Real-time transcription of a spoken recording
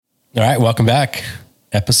All right, welcome back.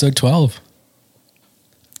 Episode 12.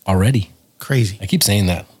 Already. Crazy. I keep saying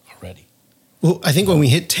that already. Well, I think when we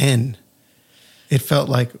hit 10, it felt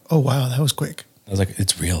like, oh, wow, that was quick. I was like,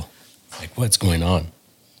 it's real. Like, what's going on?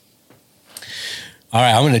 All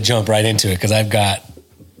right, I'm going to jump right into it because I've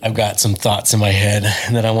got some thoughts in my head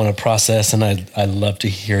that I want to process, and I'd love to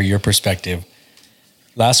hear your perspective.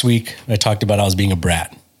 Last week, I talked about I was being a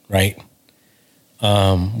brat, right?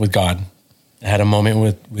 With God. I had a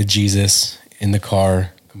moment with Jesus in the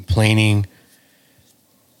car complaining.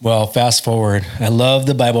 Well, fast forward. I love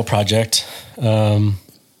the Bible Project reading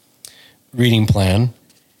plan,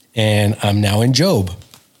 and I'm now in Job.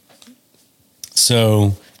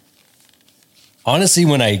 So honestly,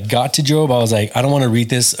 when I got to Job, I was like, I don't want to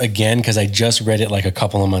read this again because I just read it like a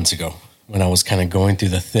couple of months ago when I was kind of going through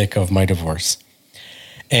the thick of my divorce.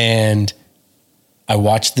 And I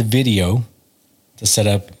watched the video to set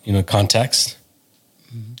up, context.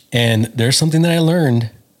 Mm-hmm. And there's something that I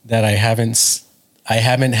learned that I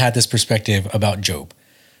haven't had this perspective about Job,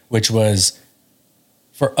 which was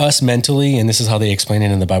for us mentally, and this is how they explain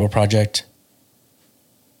it in the Bible Project.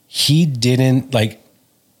 He didn't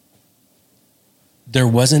there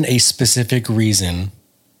wasn't a specific reason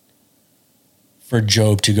for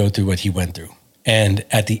Job to go through what he went through. And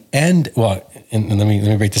at the end, and let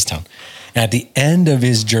me break this down. At the end of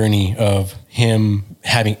his journey of him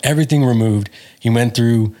having everything removed, he went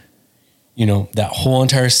through, that whole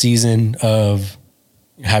entire season of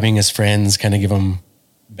having his friends kind of give him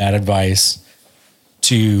bad advice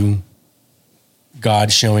to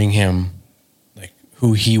God showing him like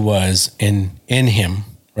who he was in him,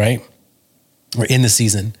 right? Or in the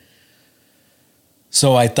season.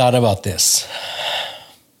 So I thought about this.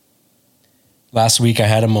 Last week I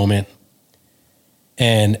had a moment,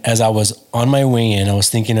 and as I was on my way in, I was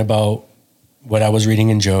thinking about what I was reading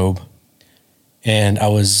in Job, and I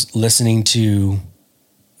was listening to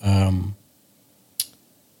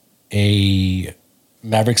a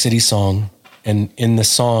Maverick City song, and in the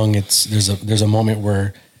song, there's a moment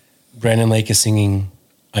where Brandon Lake is singing,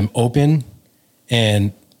 "I'm open,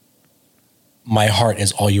 and my heart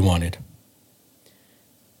is all you wanted."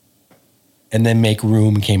 And then Make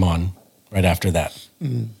Room came on right after that.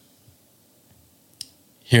 Mm.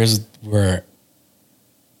 Here's where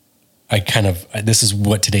this is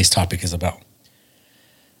what today's topic is about.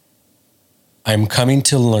 I'm coming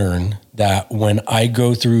to learn that when I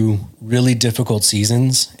go through really difficult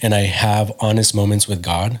seasons and I have honest moments with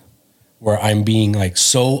God, where I'm being like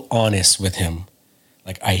so honest with him,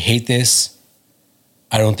 like, I hate this.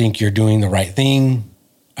 I don't think you're doing the right thing.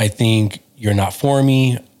 I think you're not for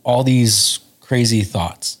me. All these crazy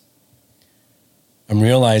thoughts. I'm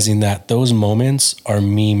realizing that those moments are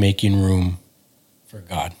me making room for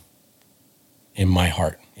God in my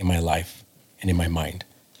heart, in my life, and in my mind.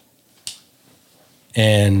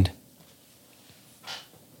 And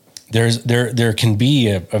there can be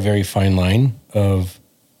a very fine line of,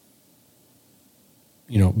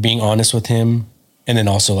 being honest with him and then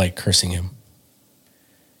also like cursing him.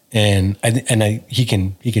 And he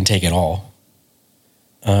can take it all.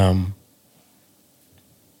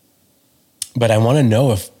 But I want to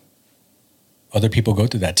know if other people go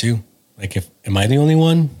through that too. Like, am I the only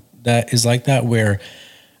one that is like that? Where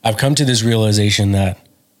I've come to this realization that,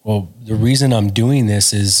 well, the reason I'm doing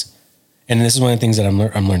this is, and this is one of the things that I'm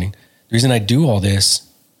learning. The reason I do all this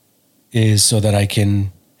is so that I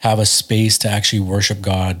can have a space to actually worship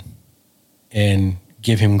God and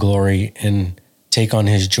give him glory and take on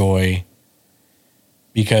his joy.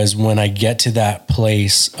 Because when I get to that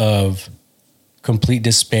place of complete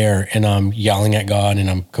despair and I'm yelling at God and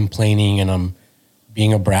I'm complaining and I'm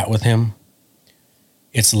being a brat with him,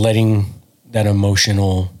 it's letting that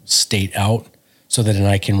emotional state out so that then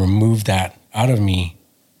I can remove that out of me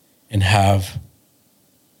and have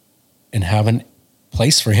a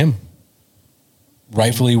place for him,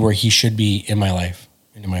 rightfully where he should be in my life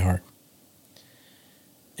and in my heart.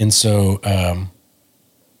 And so I'd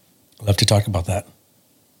love to talk about that.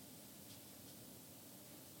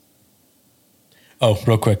 Oh,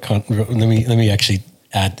 real quick, let me actually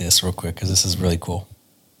add this real quick because this is really cool.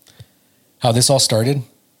 How this all started.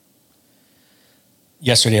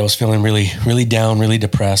 Yesterday, I was feeling really, really down, really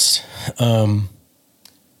depressed. In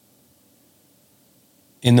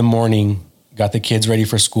the morning, got the kids ready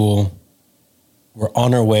for school. We're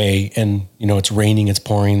on our way, and it's raining, it's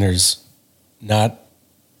pouring. There's not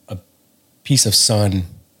a piece of sun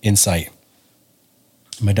in sight.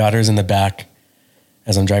 My daughter's in the back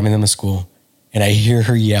as I'm driving them to school. And I hear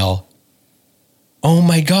her yell, "Oh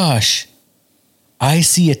my gosh, I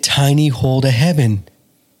see a tiny hole to heaven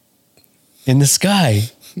in the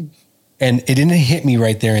sky." And it didn't hit me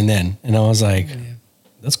right there and then. And I was like,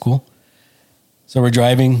 that's cool. So we're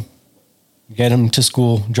driving, get him to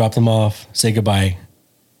school, drop them off, say goodbye.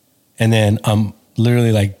 And then I'm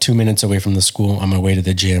literally like 2 minutes away from the school on my way to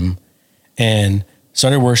the gym, and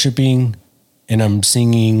started worshiping, and I'm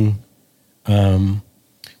singing one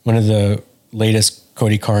of the latest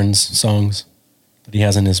Cody Carnes songs that he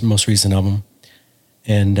has in his most recent album.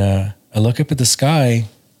 And I look up at the sky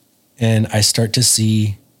and I start to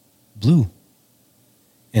see blue,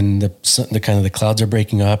 and the kind of the clouds are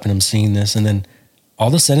breaking up, and I'm seeing this. And then all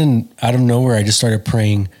of a sudden, out of nowhere, I just started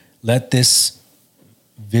praying, let this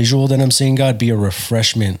visual that I'm seeing, God, be a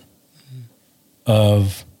refreshment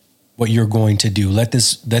of what you're going to do. Let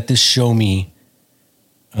this show me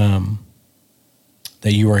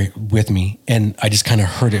that you are with me. And I just kind of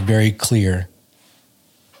heard it very clear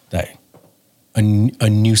that a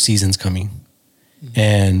new season's coming. Mm-hmm.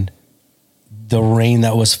 And the rain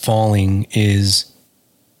that was falling is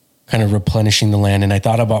kind of replenishing the land. And I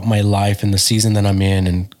thought about my life and the season that I'm in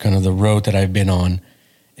and kind of the road that I've been on,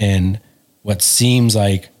 and what seems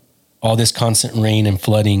like all this constant rain and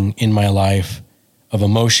flooding in my life of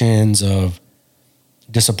emotions, of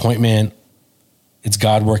disappointment. It's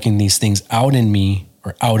God working these things out in me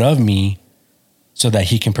or out of me so that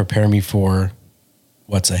he can prepare me for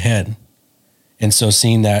what's ahead. And so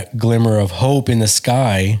seeing that glimmer of hope in the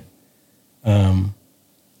sky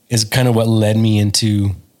is kind of what led me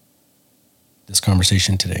into this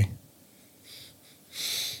conversation today.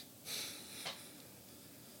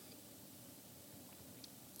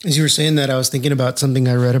 As you were saying that, I was thinking about something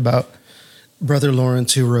I read about Brother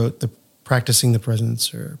Lawrence, who wrote the Practice the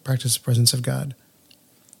Presence of God.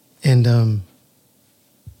 And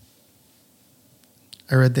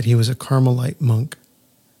I read that he was a Carmelite monk.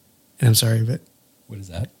 And I'm sorry, but what is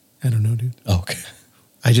that? I don't know, dude. Oh, okay.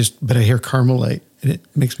 But I hear Carmelite and it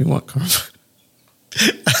makes me want Carmel.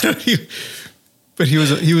 But he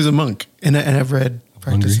was a monk, and I've read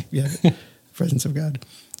Presence of God.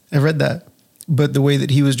 I've read that. But the way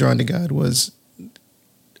that he was drawn to God was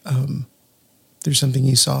there's something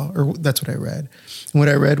he saw, or that's what I read. And what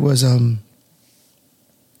I read was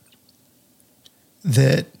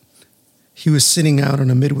that he was sitting out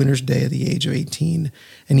on a midwinter's day at the age of 18,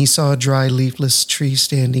 and he saw a dry, leafless tree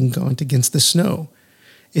standing gaunt against the snow.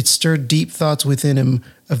 It stirred deep thoughts within him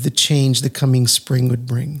of the change the coming spring would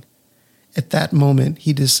bring. At that moment,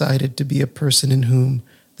 he decided to be a person in whom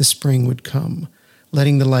the spring would come,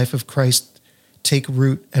 letting the life of Christ take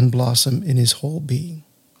root and blossom in his whole being.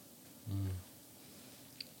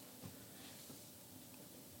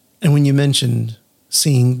 And when you mentioned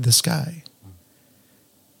seeing the sky,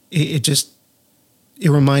 it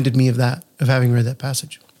reminded me of that, of having read that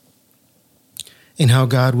passage. And how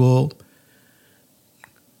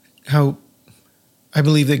I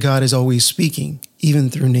believe that God is always speaking, even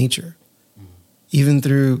through nature, even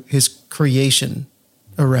through his creation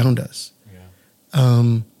around us.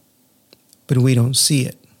 Yeah. But we don't see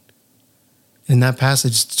it. In that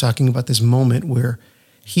passage, it's talking about this moment where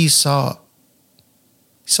he saw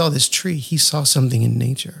this tree. He saw something in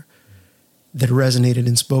nature that resonated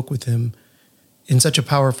and spoke with him in such a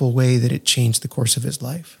powerful way that it changed the course of his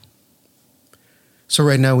life. So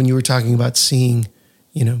right now, when you were talking about seeing,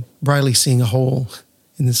 Briley seeing a hole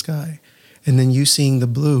in the sky, and then you seeing the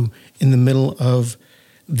blue in the middle of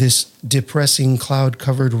this depressing,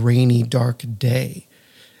 cloud-covered, rainy, dark day,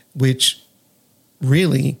 which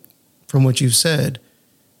really, from what you've said,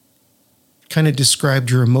 kind of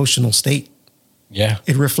described your emotional state. Yeah.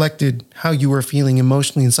 It reflected how you were feeling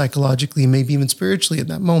emotionally and psychologically, and maybe even spiritually at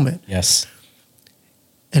that moment. Yes.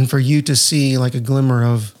 And for you to see like a glimmer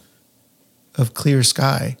of clear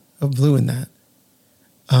sky, of blue in that,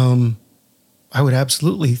 I would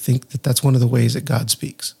absolutely think that that's one of the ways that God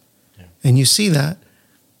speaks. Yeah. And you see that.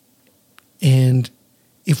 And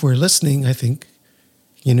if we're listening, I think,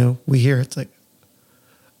 we hear it's like,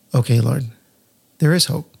 okay, Lord, there is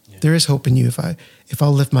hope. Yeah. There is hope in you if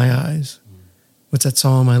I'll lift my eyes. What's that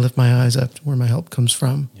psalm? I lift my eyes up to where my help comes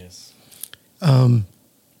from. Yes.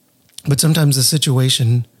 But sometimes the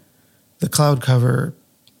situation, the cloud cover,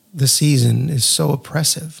 the season is so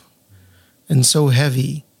oppressive and so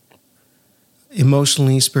heavy,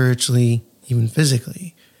 emotionally, spiritually, even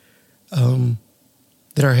physically,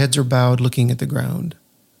 that our heads are bowed looking at the ground.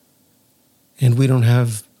 And we don't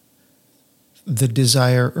have the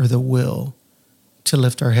desire or the will to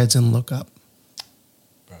lift our heads and look up.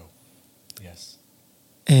 Bro, yes.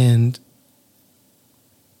 And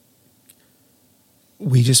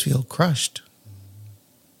we just feel crushed.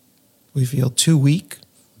 We feel too weak,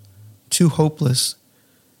 too hopeless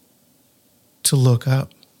to look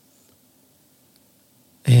up.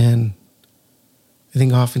 And I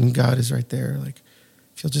think often God is right there. Like,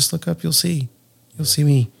 if you'll just look up, you'll see. You'll see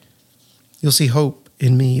me. You'll see hope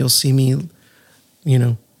in me. You'll see me,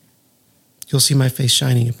 you'll see my face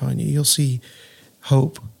shining upon you. You'll see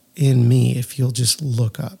hope in me if you'll just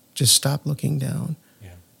look up. Just stop looking down.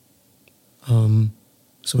 Yeah.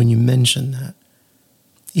 So when you mention that,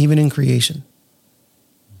 even in creation,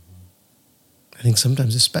 I think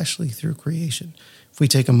sometimes, especially through creation, if we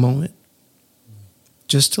take a moment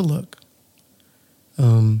just to look,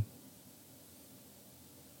 like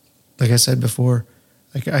I said before,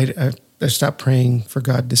 like I stopped praying for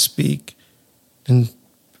God to speak and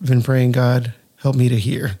been praying, God, help me to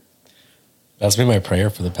hear. That's been my prayer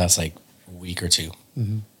for the past week or two.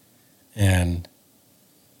 Mm-hmm. And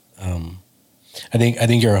I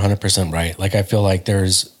think you're 100% right. Like, I feel like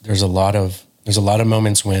there's a lot of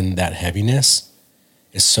moments when that heaviness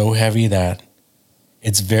is so heavy that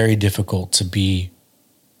it's very difficult to be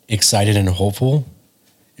excited and hopeful,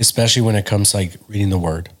 especially when it comes to reading the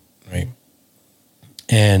word, right?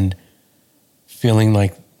 And feeling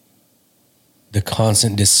like the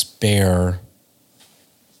constant despair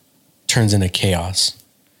turns into chaos.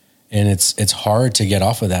 And it's hard to get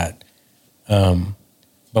off of that.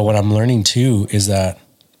 But what I'm learning too is that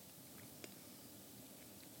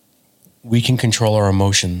we can control our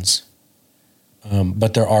emotions.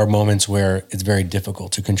 But there are moments where it's very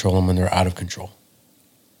difficult to control them when they're out of control.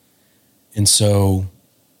 And so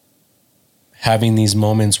having these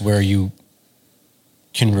moments where you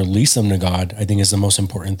can release them to God, I think is the most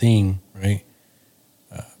important thing, right?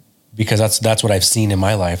 Because that's what I've seen in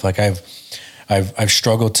my life. Like, I've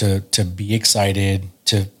struggled to be excited,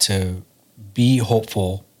 to be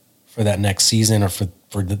hopeful for that next season, or for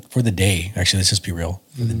the day. Actually, let's just be real,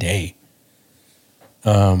 for the day.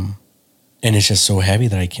 And it's just so heavy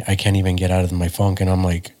that I can't even get out of my funk. And I'm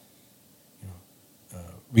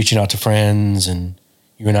reaching out to friends, and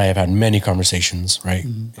you and I have had many conversations, right,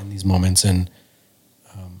 in these moments. And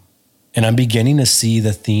I'm beginning to see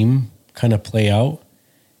the theme kind of play out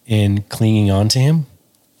in clinging on to him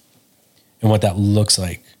and what that looks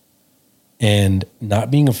like, and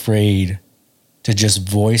not being afraid to just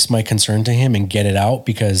voice my concern to him and get it out,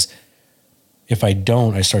 because if I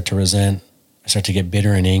don't, I start to resent, I start to get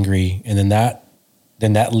bitter and angry. And then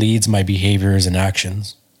that leads my behaviors and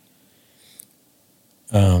actions.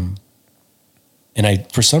 And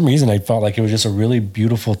for some reason, I felt like it was just a really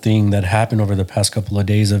beautiful thing that happened over the past couple of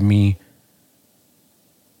days of me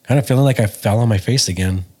kind of feeling like I fell on my face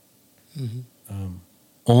again,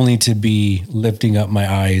 only to be lifting up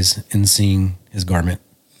my eyes and seeing his garment.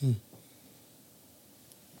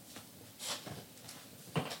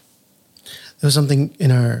 There was something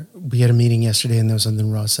we had a meeting yesterday, and there was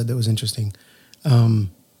something Ross said that was interesting.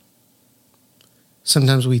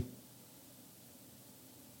 Sometimes we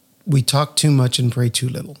talk too much and pray too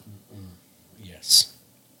little. Yes.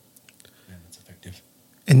 Yeah, that's effective.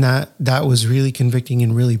 And that was really convicting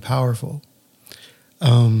and really powerful.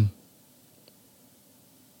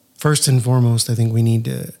 First and foremost, I think we need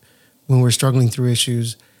to, when we're struggling through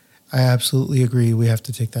issues, I absolutely agree, we have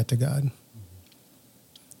to take that to God.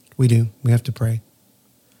 We do. We have to pray.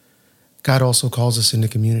 God also calls us into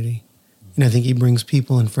community. And I think he brings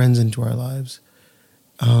people and friends into our lives.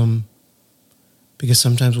 Because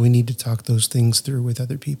sometimes we need to talk those things through with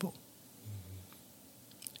other people.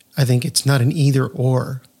 I think it's not an either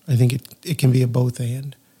or. I think it can be a both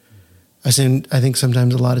and. I think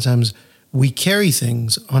sometimes, a lot of times, we carry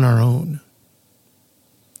things on our own.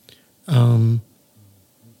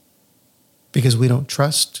 Because we don't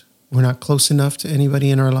trust. We're not close enough to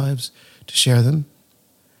anybody in our lives to share them.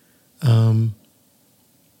 But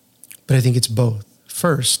I think it's both.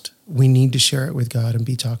 First, we need to share it with God and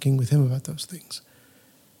be talking with him about those things.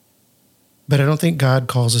 But I don't think God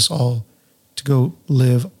calls us all to go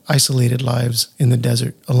live isolated lives in the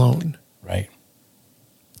desert alone. Right.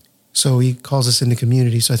 So he calls us into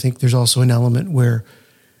community. So I think there's also an element where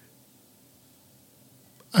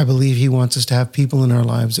I believe he wants us to have people in our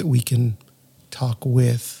lives that we can talk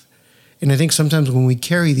with. And I think sometimes when we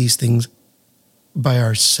carry these things by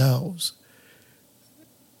ourselves,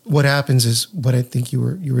 what happens is what I think you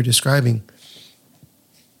were describing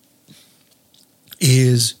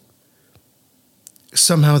is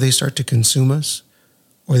somehow they start to consume us,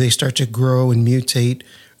 or they start to grow and mutate,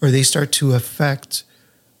 or they start to affect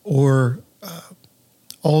or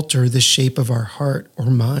alter the shape of our heart or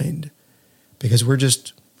mind, because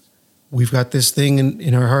we've got this thing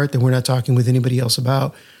in our heart that we're not talking with anybody else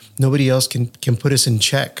about. Nobody else can put us in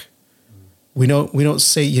check. We don't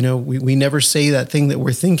say, we never say that thing that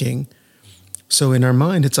we're thinking. So in our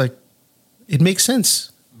mind, it's like, it makes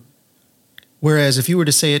sense. Whereas if you were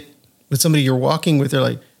to say it with somebody you're walking with, they're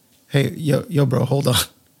like, hey, yo, bro, hold on.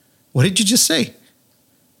 What did you just say?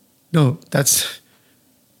 No,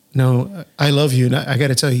 I love you. And I got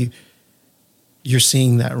to tell you, you're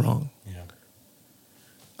seeing that wrong.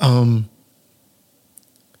 Yeah.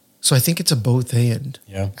 So I think it's a both and.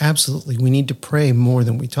 Yeah. Absolutely. We need to pray more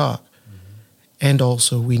than we talk. And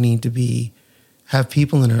also we need to have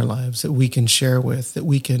people in our lives that we can share with, that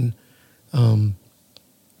we can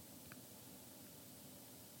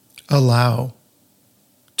allow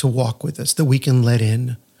to walk with us, that we can let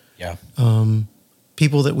in. Yeah.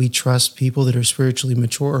 People that we trust, people that are spiritually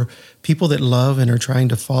mature, people that love and are trying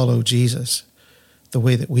to follow Jesus the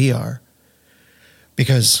way that we are.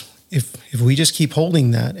 Because if we just keep holding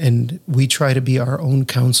that and we try to be our own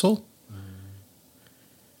counsel,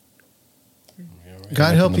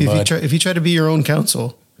 God help you if you try to be your own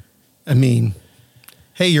counsel. I mean,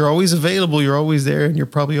 hey, you're always available, you're always there, and you're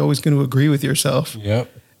probably always going to agree with yourself. Yep.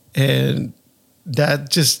 And that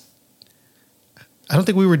just, I don't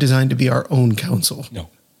think we were designed to be our own counsel. No.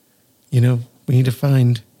 We need to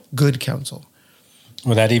find good counsel.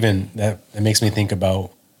 Well, that makes me think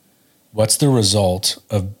about what's the result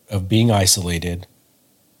of being isolated,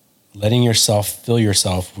 letting yourself fill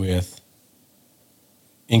yourself with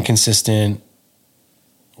inconsistent,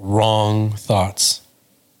 wrong thoughts.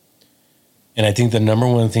 And I think the number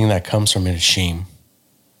one thing that comes from it is shame,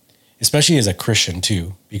 especially as a Christian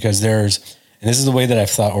too, because and this is the way that I've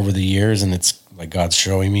thought over the years, and it's like God's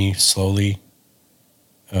showing me slowly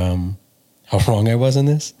how wrong I was in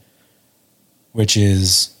this, which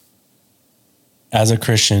is, as a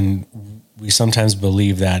Christian, we sometimes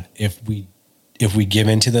believe that if we give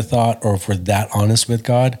into the thought, or if we're that honest with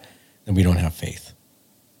God, then we don't have faith.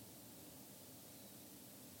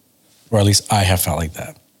 Or at least I have felt like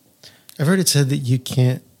that. I've heard it said that you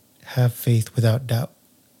can't have faith without doubt.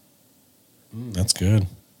 That's good.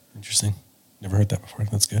 Interesting. Never heard that before.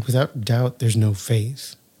 That's good. Without doubt, there's no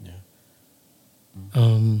faith. Yeah.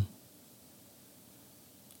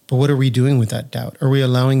 But what are we doing with that doubt? Are we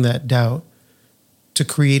allowing that doubt to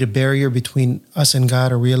create a barrier between us and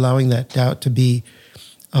God? Are we allowing that doubt to be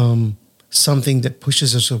something that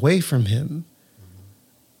pushes us away from Him?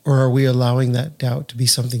 Or are we allowing that doubt to be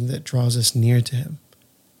something that draws us near to Him?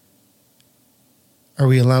 Are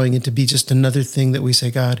we allowing it to be just another thing that we say,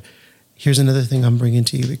 God, here's another thing I'm bringing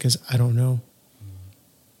to you because I don't know.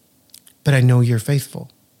 But I know you're faithful.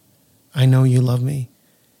 I know you love me.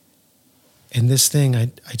 And this thing,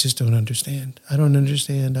 I just don't understand. I don't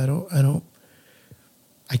understand. I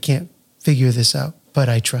can't figure this out, but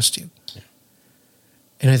I trust you. Yeah.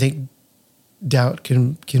 And I think doubt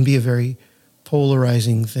can be a very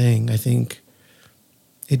polarizing thing. I think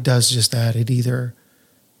it does just that. It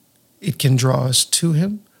can draw us to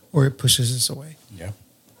Him or it pushes us away. Yeah.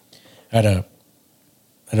 I had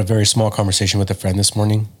a very small conversation with a friend this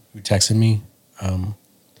morning who texted me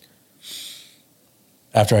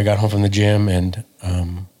after I got home from the gym, and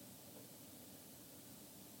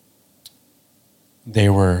they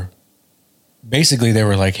were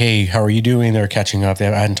like, hey, how are you doing? They were catching up. I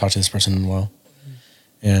hadn't talked to this person in a while.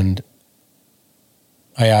 And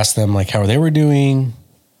I asked them like how they were doing,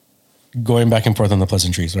 going back and forth on the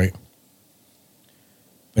pleasantries, right?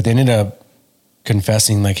 But they ended up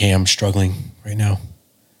confessing like, hey, I'm struggling right now.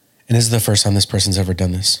 And this is the first time this person's ever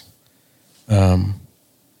done this.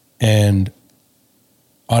 And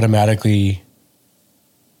automatically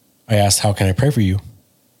I asked, how can I pray for you?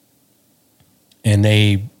 And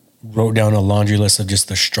they wrote down a laundry list of just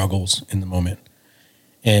the struggles in the moment.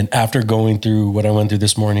 And after going through what I went through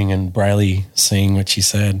this morning and Briley saying what she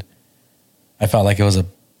said, I felt like it was a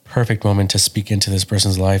perfect moment to speak into this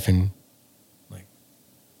person's life and like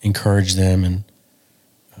encourage them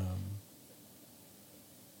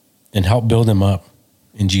and help build them up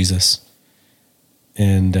in Jesus.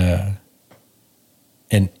 And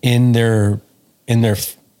in their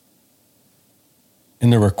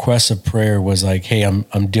request of prayer was like, hey,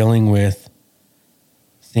 I'm dealing with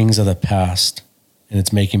things of the past and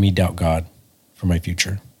it's making me doubt God for my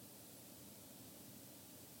future.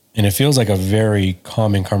 And it feels like a very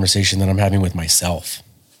common conversation that I'm having with myself.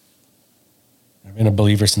 I've been a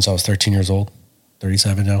believer since I was 13 years old,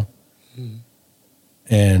 37 now. Mm.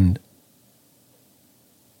 And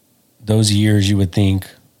those years you would think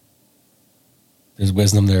there's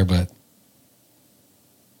wisdom there, but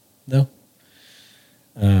no.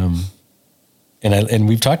 And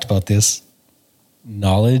we've talked about this.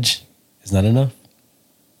 Knowledge is not enough.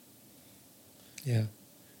 Yeah.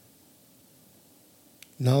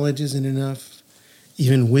 Knowledge isn't enough.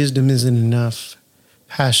 Even wisdom isn't enough.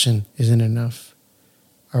 Passion isn't enough.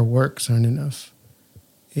 Our works aren't enough.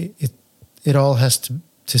 It all has to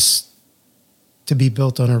to be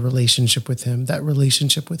built on a relationship with him. That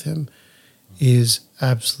relationship with him is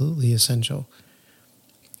absolutely essential.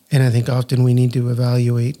 And I think often we need to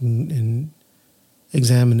evaluate and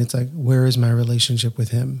examine. It's like, where is my relationship with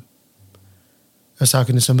him? I was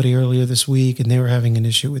talking to somebody earlier this week, and they were having an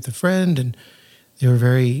issue with a friend, and they were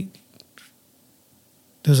there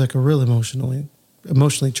was like a real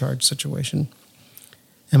emotionally charged situation.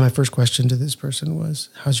 And my first question to this person was,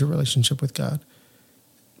 how's your relationship with God?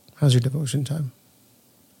 How's your devotion time?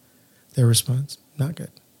 Their response, not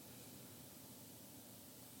good.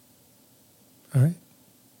 All right.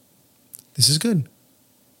 This is good.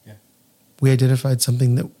 Yeah. We identified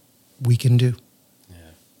something that we can do. Yeah.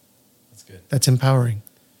 That's good. That's empowering.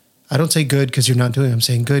 I don't say good because you're not doing it. I'm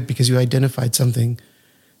saying good because you identified something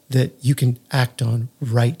that you can act on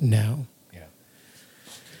right now. Yeah.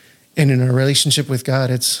 And in our relationship with God,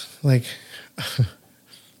 it's like,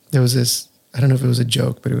 there was this, I don't know if it was a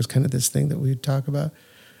joke, but it was kind of this thing that we would talk about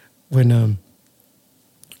when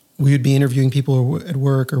we would be interviewing people at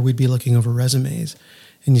work, or we'd be looking over resumes,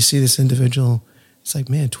 and you see this individual, it's like,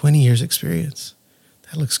 man, 20 years experience.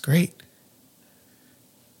 That looks great.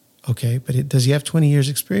 Okay, but does he have 20 years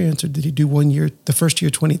experience, or did he do 1 year, the first year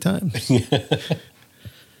 20 times?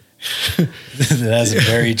 That's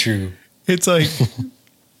very true. It's like,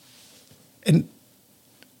 and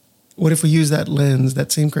what if we use that lens,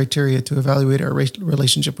 that same criteria to evaluate our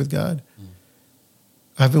relationship with God?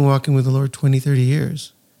 I've been walking with the Lord 20, 30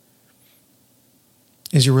 years.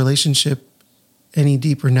 Is your relationship any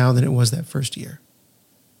deeper now than it was that first year?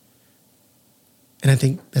 And I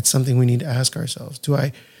think that's something we need to ask ourselves. Do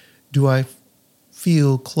I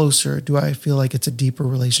feel closer? Do I feel like it's a deeper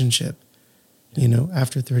relationship,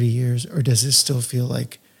 after 30 years? Or does it still feel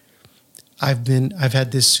like I've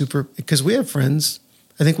had this because we have friends.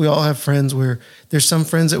 I think we all have friends where there's some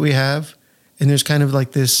friends that we have, and there's kind of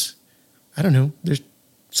like this, I don't know, there's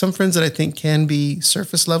some friends that I think can be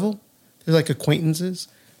surface level. They're like acquaintances.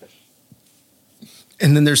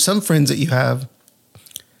 And then there's some friends that you have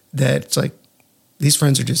that it's like, these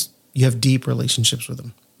friends are just, you have deep relationships with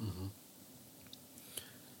them. Mm-hmm.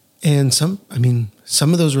 And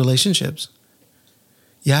some of those relationships,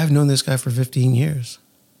 I've known this guy for 15 years,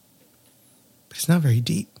 but it's not very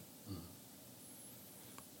deep.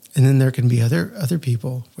 And then there can be other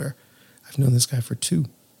people where I've known this guy for 2.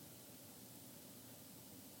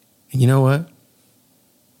 And you know what?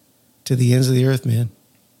 To the ends of the earth, man.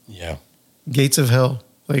 Yeah. Gates of hell.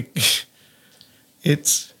 Like,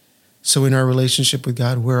 so in our relationship with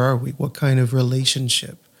God, where are we? What kind of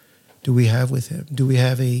relationship do we have with him? Do we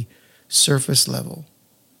have a surface level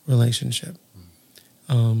relationship?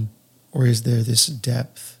 Or is there this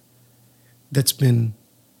depth that's been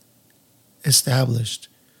established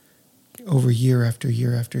over year after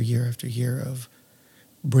year after year after year of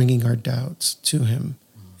bringing our doubts to him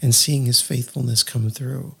and seeing his faithfulness come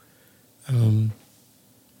through? And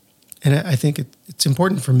I think it's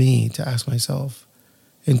important for me to ask myself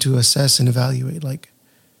and to assess and evaluate, like,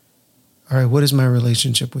 all right, what is my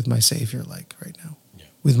relationship with my Savior like right now? Yeah.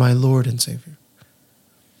 With my Lord and Savior?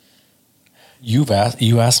 You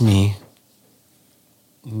asked me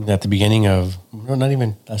at the beginning of, not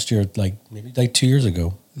even last year, maybe 2 years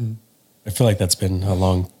ago. Mm. I feel like that's been how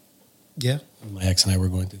long. Yeah. My ex and I were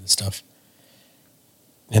going through this stuff.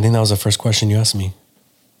 I think that was the first question you asked me.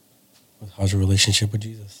 How's your relationship with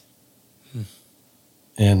Jesus?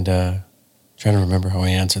 And trying to remember how I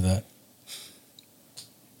answered that.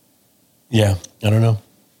 Yeah, I don't know.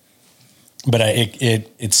 But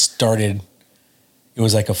it started, it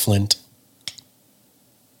was like a flint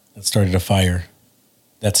that started a fire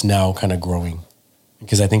that's now kind of growing.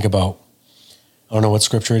 Because I think about, I don't know what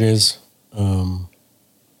scripture it is. I'm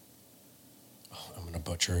going to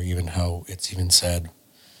butcher even how it's even said.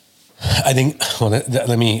 I think,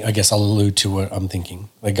 I guess I'll allude to what I'm thinking.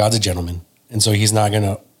 Like, God's a gentleman. And so he's not going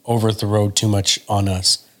to overthrow too much on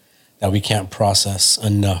us that we can't process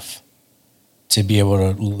enough to be able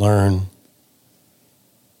to learn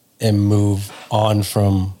and move on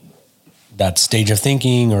from that stage of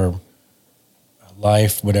thinking or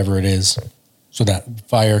life, whatever it is. So that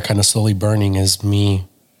fire kind of slowly burning is me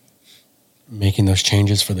making those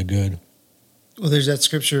changes for the good. Well, there's that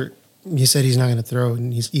scripture. He said he's not going to throw,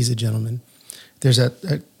 and he's a gentleman. There's that.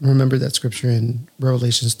 I remember that scripture in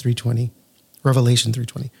Revelation 3:20.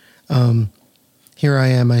 Here I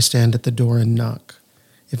am, I stand at the door and knock.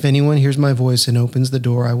 If anyone hears my voice and opens the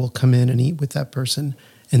door, I will come in and eat with that person,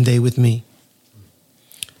 and they with me.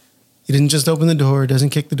 He didn't just open the door, doesn't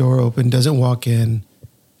kick the door open, doesn't walk in.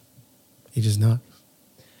 He just knocks.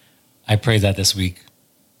 I prayed that this week.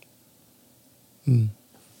 There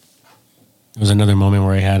was another moment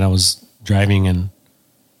where I was driving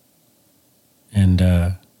and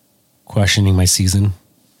questioning my season.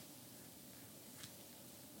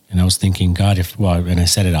 And I was thinking, God, and I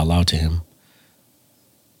said it out loud to him.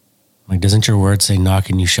 Like, doesn't your word say, knock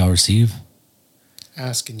and you shall receive?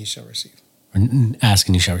 Ask and you shall receive. Or ask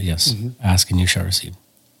and you shall, yes. Mm-hmm. Ask and you shall receive.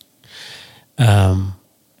 And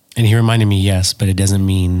he reminded me, yes, but it doesn't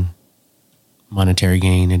mean monetary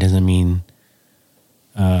gain. It doesn't mean,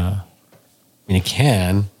 it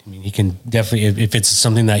can. I mean, he can definitely, if it's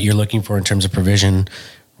something that you're looking for in terms of provision,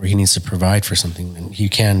 where he needs to provide for something, then he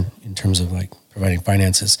can in terms of like providing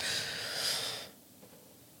finances.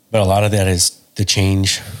 But a lot of that is the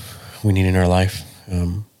change we need in our life,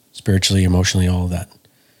 spiritually, emotionally, all of that.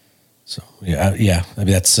 So yeah. I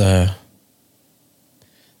mean, that's this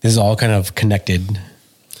is all kind of connected.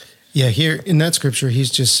 Yeah, here in that scripture, he's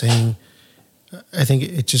just saying, I think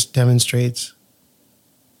it just demonstrates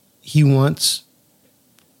he wants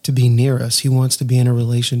to be near us. He wants to be in a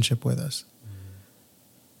relationship with us.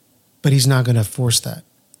 But he's not going to force that.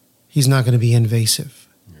 He's not going to be invasive.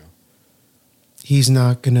 Yeah. He's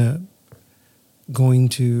not going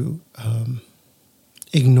to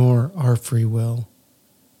ignore our free will,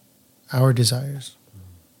 our desires.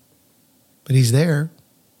 But he's there,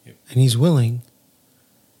 yep. And he's willing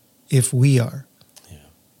if we are. Yeah.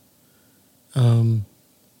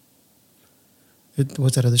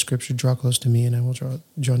 What's that other scripture? Draw close to me and I will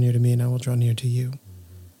draw near to me and I will draw near to you.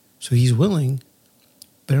 Mm-hmm. So he's willing,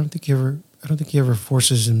 but I don't think he ever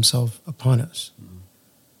forces himself upon us.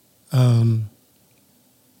 Mm-hmm.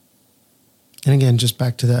 And again, just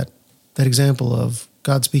back to that example of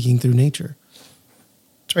God speaking through nature.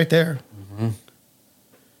 It's right there. Mm-hmm.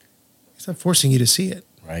 He's not forcing you to see it.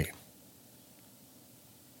 Right.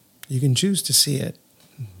 You can choose to see it,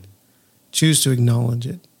 choose to acknowledge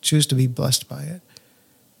it, choose to be blessed by it,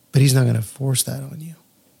 but he's not going to force that on you.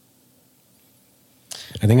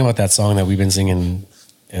 I think about that song that we've been singing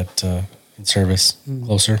at in service,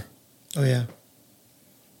 Closer. Oh, yeah.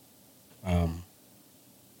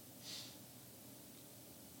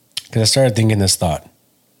 Because I started thinking this thought.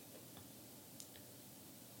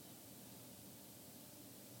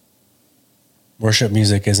 Worship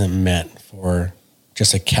music isn't meant for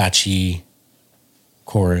just a catchy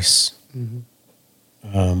chorus,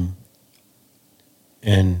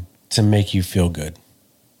 and to make you feel good.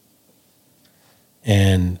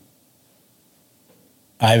 And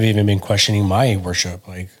I've even been questioning my worship,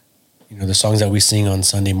 like, the songs that we sing on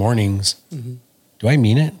Sunday mornings. Mm-hmm. Do I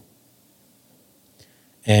mean it?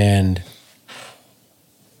 And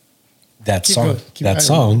that song,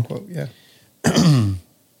 quote, yeah.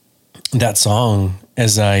 That song,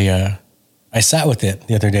 as I sat with it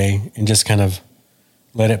the other day and just kind of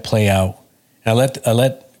let it play out. And I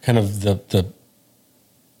let kind of the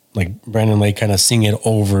like Brandon Lake kind of sing it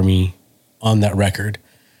over me on that record.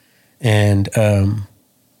 And then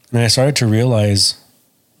I started to realize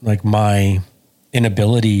like my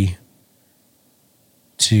inability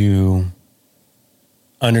to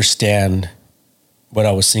understand what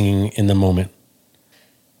I was singing in the moment.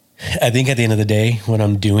 I think at the end of the day, what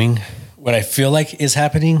I'm doing, what I feel like is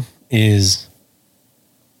happening is,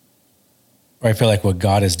 or I feel like what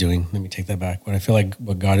God is doing, let me take that back. What I feel like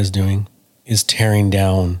what God is doing is tearing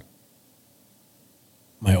down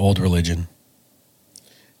my old religion.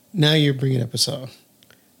 Now you're bringing up a song.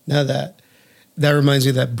 Now that reminds me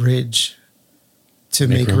of that bridge to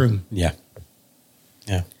make room. Yeah.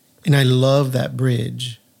 Yeah. And I love that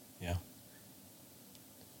bridge. Yeah.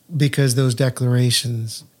 Because those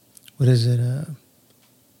declarations, what is it?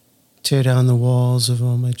 Tear down the walls of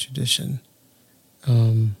all my tradition. I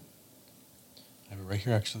have it right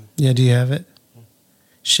here, actually. Yeah, do you have it? Yeah.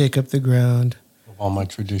 Shake up the ground of all my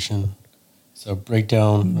tradition. So break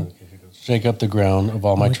down, okay, here goes. Shake up the ground of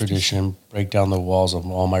all my tradition. Break down the walls of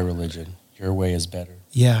all my religion. Your way is better.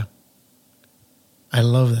 Yeah. I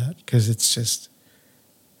love that because it's just...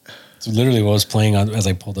 It's literally what was playing on as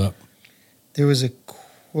I pulled up. There was a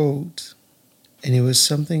quote, and it was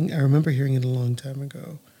something, I remember hearing it a long time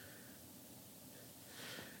ago.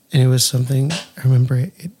 And it was something, I remember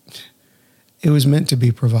it was meant to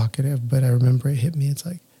be provocative, but I remember it hit me. It's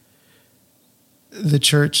like, the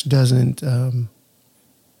church doesn't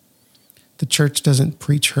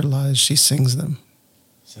preach her lies, she sings them.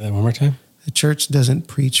 Say that one more time. The church doesn't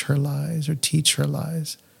preach her lies or teach her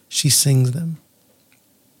lies, she sings them.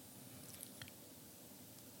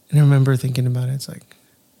 And I remember thinking about it, it's like,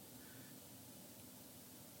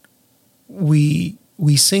 we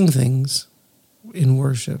sing things in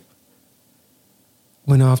worship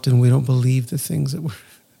when often we don't believe the things that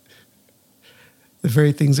the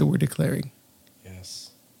very things that we're declaring.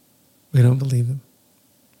 Yes. We don't believe them.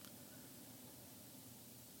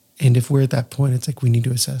 And if we're at that point, it's like we need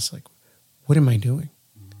to assess, like, what am I doing?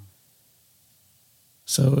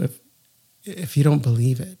 So if you don't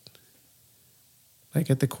believe it, like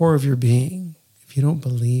at the core of your being, if you don't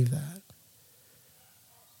believe that,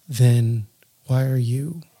 then why are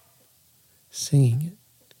you singing it?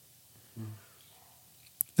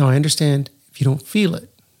 Now, I understand if you don't feel it.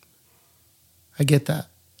 I get that.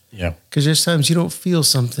 Yeah. Because there's times you don't feel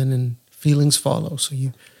something and feelings follow. So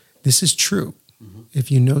this is true. Mm-hmm. If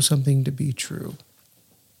you know something to be true,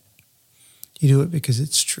 you do it because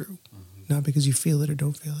it's true, not because you feel it or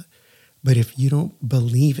don't feel it. But if you don't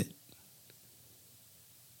believe it,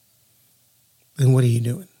 then what are you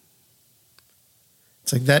doing?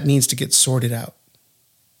 It's like that needs to get sorted out.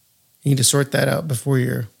 You need to sort that out before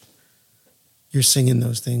you're singing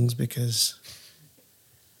those things, because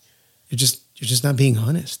you're just not being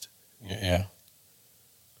honest. Yeah.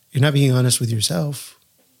 You're not being honest with yourself.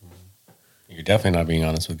 You're definitely not being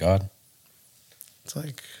honest with God. It's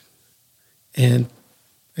like, and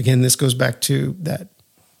again, this goes back to that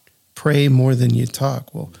pray more than you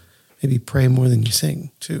talk. Well, maybe pray more than you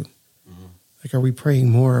sing too. Mm-hmm. Like, are we praying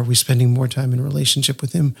more? Are we spending more time in relationship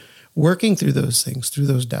with Him, working through those things, through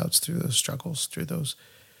those doubts, through those struggles, through those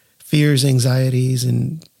fears, anxieties,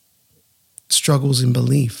 and struggles in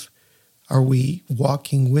belief? Are we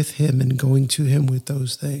walking with Him and going to Him with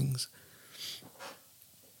those things,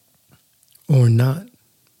 or not?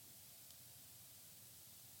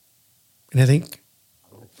 And I think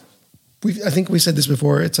we said this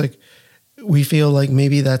before. It's like we feel like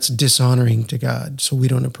maybe that's dishonoring to God, so we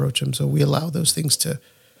don't approach Him. So we allow those things to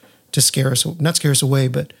scare us, not scare us away,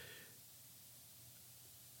 but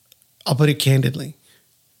I'll put it candidly.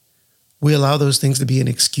 We allow those things to be an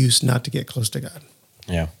excuse not to get close to God.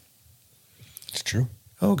 Yeah. It's true.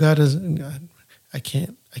 Oh, God doesn't. God, I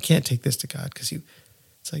can't take this to God because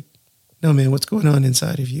it's like, no, man. What's going on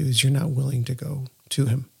inside of you is you're not willing to go to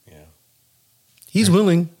Him. Yeah, He's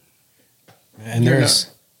willing, and there's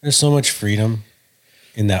so much freedom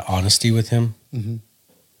in that honesty with Him. Mm-hmm.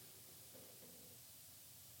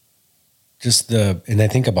 And I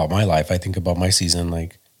think about my life. I think about my season,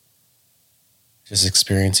 like just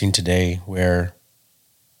experiencing today, where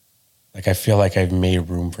like I feel like I've made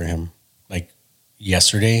room for Him. Like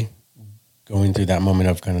yesterday, going through that moment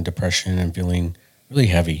of kind of depression and feeling really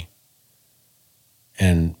heavy,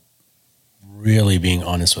 and really being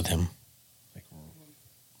honest with Him, like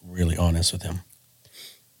really honest with Him,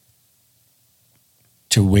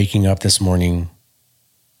 to waking up this morning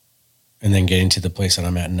and then getting to the place that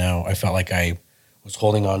I'm at now. I felt like I was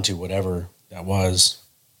holding on to whatever that was,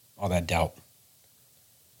 all that doubt,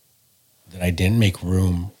 that I didn't make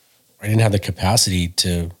room. I didn't have the capacity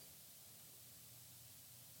to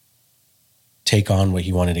take on what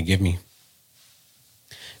He wanted to give me.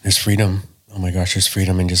 There's freedom. Oh my gosh, there's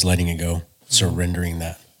freedom in just letting it go, surrendering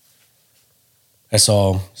that. I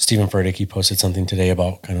saw Stephen Furtick, he posted something today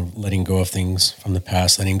about kind of letting go of things from the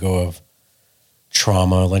past, letting go of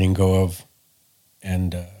trauma, letting go of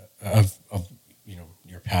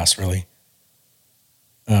your past, really.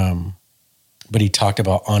 But he talked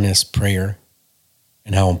about honest prayer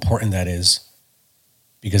and how important that is,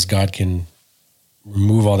 because God can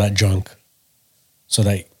remove all that junk so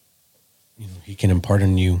that He can impart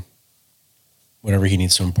in you whatever He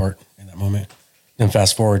needs to impart in that moment. Then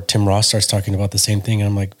fast forward, Tim Ross starts talking about the same thing, and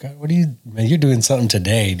I'm like, God, man, you're doing something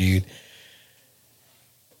today, dude.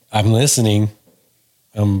 I'm listening.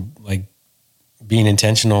 I'm like being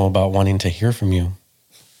intentional about wanting to hear from you.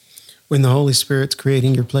 When the Holy Spirit's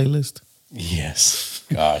creating your playlist. Yes.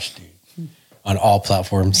 Gosh, dude. On all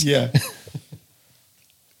platforms. Yeah.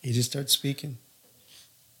 He just starts speaking.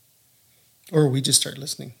 Or we just start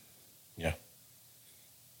listening. Yeah.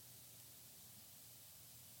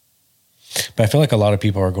 But I feel like a lot of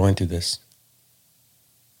people are going through this.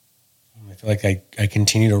 I feel like I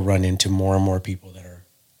continue to run into more and more people that are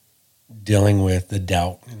dealing with the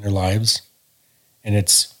doubt in their lives, and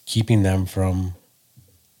it's keeping them from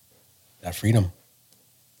that freedom.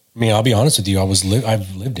 I mean, I'll be honest with you.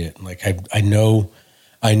 I've lived it. Like I know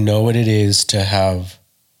what it is to have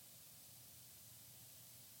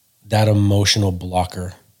that emotional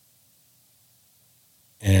blocker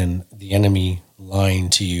and the enemy lying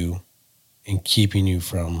to you and keeping you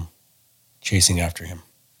from chasing after Him.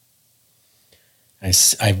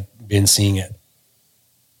 I've been seeing it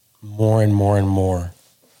more and more and more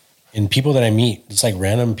in people that I meet, just like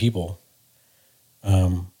random people,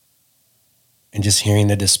 and just hearing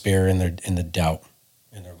the despair and the doubt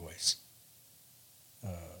in their voice.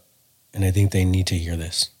 And I think they need to hear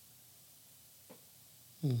this.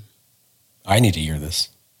 I need to hear this.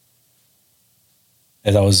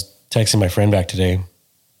 As I was texting my friend back today,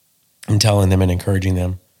 and telling them and encouraging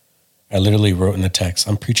them. I literally wrote in the text,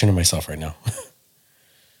 I'm preaching to myself right now.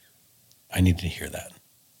 I needed to hear that.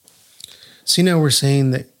 See, now we're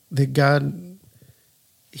saying that God,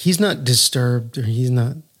 he's not disturbed, or he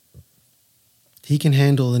can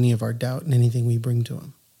handle any of our doubt and anything we bring to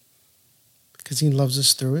him, because he loves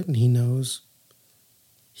us through it, and he knows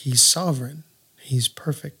he's sovereign. He's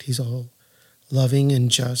perfect. He's all loving and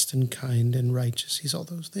just and kind and righteous. He's all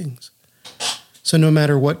those things. So no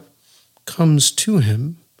matter what comes to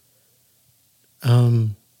him,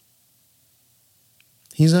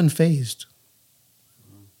 he's unfazed.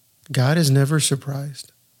 God is never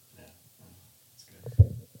surprised. Yeah, that's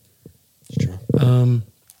good. It's true.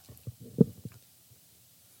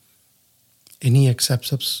 And he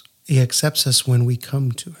accepts us. He accepts us when we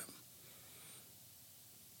come to him.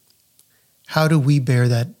 How do we bear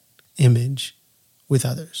that image with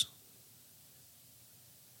others?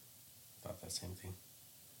 Thought that same thing.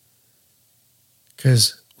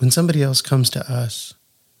 Because when somebody else comes to us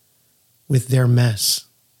with their mess,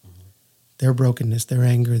 their brokenness, their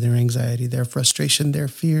anger, their anxiety, their frustration, their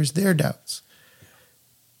fears, their doubts,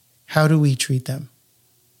 how do we treat them?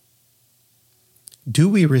 Do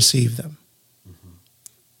we receive them? Mm-hmm.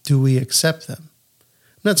 Do we accept them?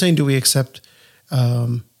 I'm not saying do we accept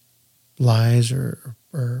lies or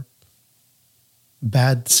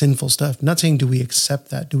bad, sinful stuff. I'm not saying do we accept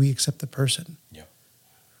that. Do we accept the person? Yeah.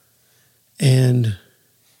 And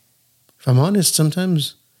if I'm honest,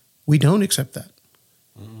 sometimes we don't accept that.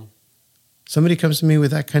 Mm-hmm. Somebody comes to me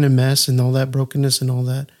with that kind of mess and all that brokenness and all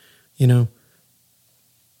that,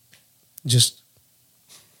 just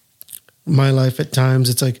my life at times,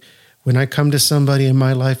 it's like when I come to somebody and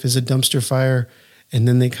my life is a dumpster fire, and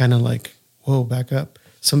then they kind of like, whoa, back up.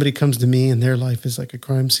 Somebody comes to me and their life is like a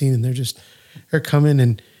crime scene, and they're coming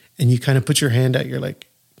and you kind of put your hand out. You're like,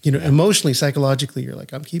 emotionally, psychologically, you're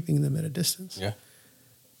like, I'm keeping them at a distance. Yeah.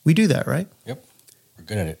 We do that, right? Yep. We're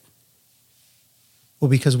good at it. Well,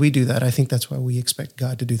 because we do that, I think that's why we expect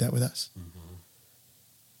God to do that with us. Mm-hmm.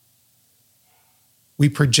 We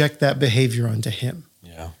project that behavior onto him.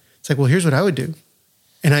 Yeah. It's like, well, here's what I would do.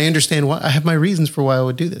 And I understand why. I have my reasons for why I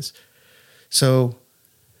would do this. So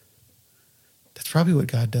that's probably what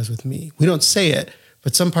God does with me. We don't say it,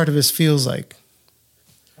 but some part of us feels like,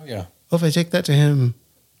 oh, yeah. Well, if I take that to him,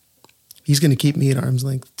 he's going to keep me at arm's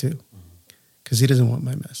length too, because he doesn't want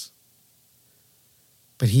my mess.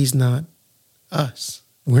 But he's not us.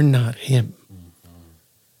 We're not him. Mm-hmm.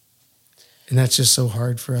 And that's just so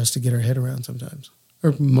hard for us to get our head around sometimes,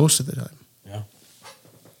 or most of the time. Yeah.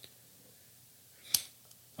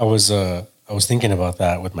 I was thinking about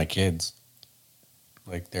that with my kids.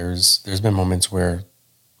 Like there's been moments where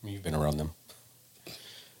you've been around them.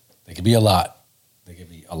 They could be a lot.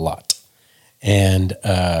 And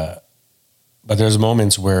but there's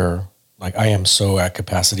moments where like I am so at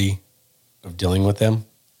capacity of dealing with them,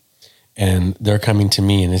 and they're coming to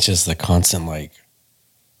me, and it's just the constant like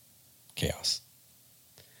chaos.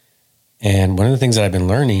 And one of the things that I've been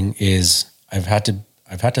learning is I've had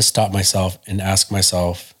to stop myself and ask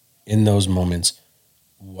myself in those moments,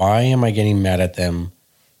 why am I getting mad at them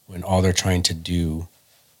when all they're trying to do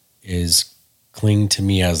is cling to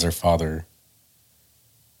me as their father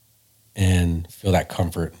and feel that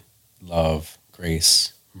comfort, love,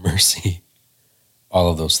 grace, mercy,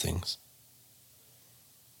 all of those things.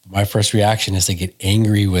 My first reaction is to get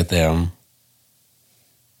angry with them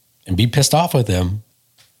and be pissed off with them.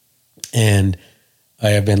 And I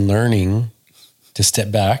have been learning to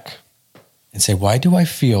step back and say, why do I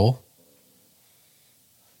feel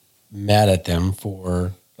mad at them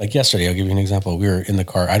for, like yesterday, I'll give you an example. We were in the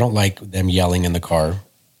car. I don't like them yelling in the car.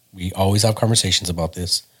 We always have conversations about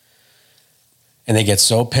this. And they get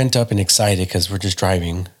so pent up and excited because we're just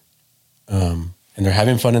driving. And they're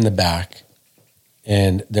having fun in the back.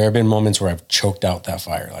 And there have been moments where I've choked out that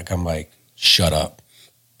fire. Like I'm like, shut up,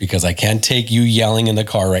 because I can't take you yelling in the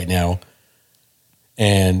car right now.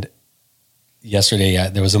 And yesterday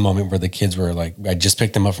there was a moment where the kids were like, I just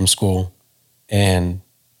picked them up from school, and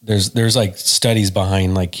there's like studies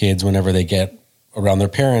behind like kids, whenever they get around their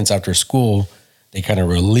parents after school, they kind of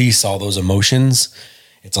release all those emotions.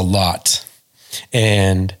 It's a lot.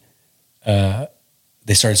 And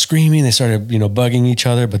they started screaming, they started, bugging each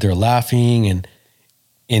other, but they're laughing. And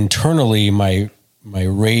internally my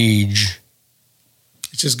rage,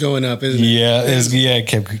 it's just going up, isn't it? Yeah, it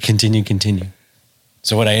kept continue.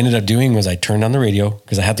 So what I ended up doing was I turned on the radio,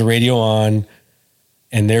 because I had the radio on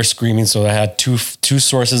and they're screaming. So I had two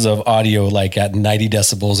sources of audio, like at 90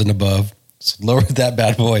 decibels and above. So lowered that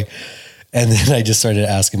bad boy. And then I just started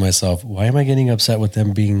asking myself, why am I getting upset with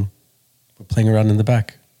them playing around in the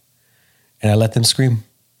back? And I let them scream.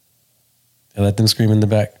 I let them scream in the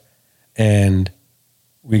back. And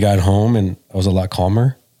we got home and I was a lot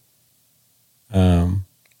calmer. A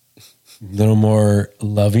little more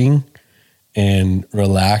loving and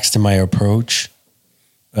relaxed in my approach.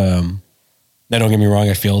 Now, don't get me wrong.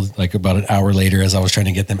 I failed like about an hour later as I was trying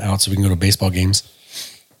to get them out so we can go to baseball games.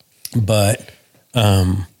 But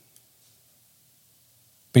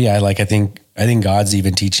yeah, like I think God's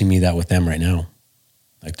even teaching me that with them right now,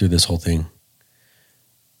 like through this whole thing,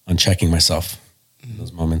 on checking myself in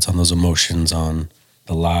those moments, on those emotions, on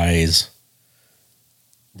the lies,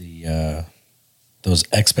 those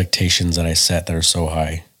expectations that I set that are so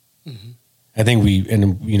high. Mm-hmm. I think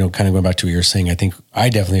kind of going back to what you're saying, I think I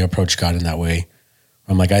definitely approach God in that way.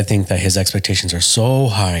 I'm like, I think that his expectations are so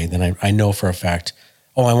high that I know for a fact,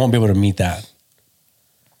 I won't be able to meet that.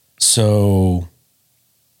 So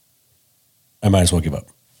I might as well give up.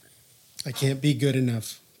 I can't be good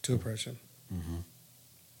enough to approach him. Mm-hmm.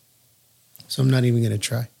 So I'm not even going to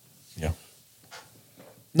try. Yeah.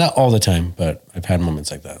 Not all the time, but I've had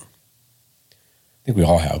moments like that. I think we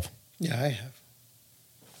all have. Yeah, I have.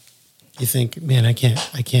 You think, man, I can't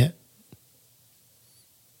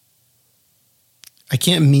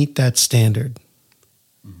meet that standard.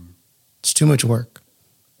 Mm-hmm. It's too much work.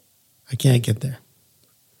 I can't get there.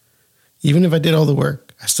 Even if I did all the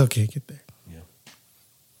work, I still can't get there. Yeah.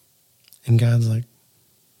 And God's like,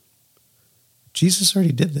 Jesus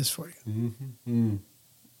already did this for you. Mm-hmm.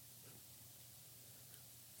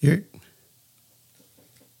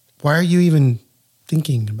 Why are you even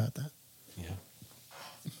thinking about that? Yeah.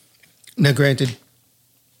 Now, granted,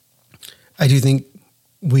 I do think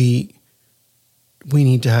we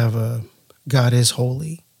need to have a God is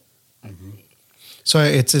holy. Mm-hmm. So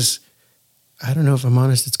it's this, I don't know if I'm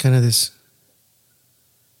honest, it's kind of this,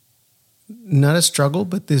 not a struggle,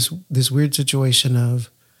 but this weird situation of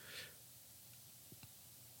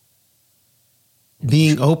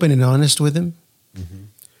being open and honest with him, mm-hmm.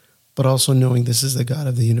 but also knowing this is the God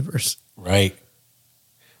of the universe. Right.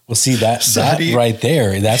 Well, see that right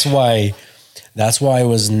there. That's why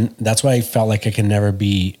I felt like I can never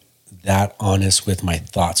be that honest with my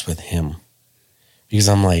thoughts with him, because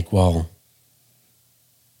I'm like, well,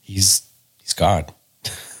 he's God.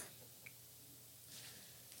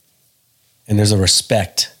 And there's a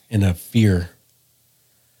respect and a fear.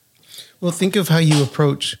 Well, think of how you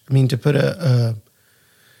approach, to put a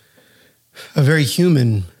very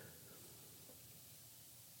human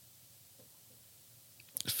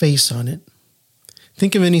face on it.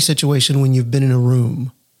 Think of any situation when you've been in a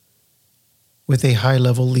room with a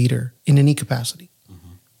high-level leader in any capacity. Mm-hmm.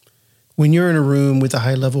 When you're in a room with a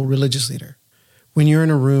high-level religious leader, when you're in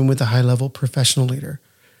a room with a high-level professional leader,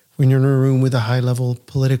 when you're in a room with a high-level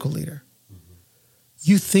political leader, mm-hmm.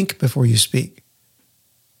 you think before you speak.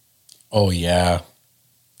 Oh, yeah.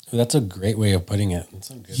 That's a great way of putting it. That's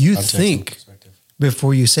a good you think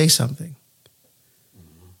before you say something.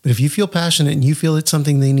 Mm-hmm. But if you feel passionate and you feel it's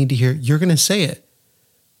something they need to hear, you're going to say it.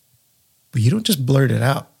 But you don't just blurt it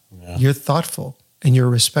out. Yeah. You're thoughtful and you're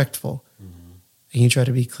respectful, mm-hmm. and you try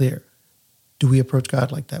to be clear. Do we approach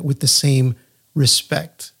God like that with the same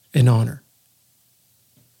respect and honor?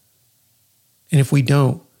 And if we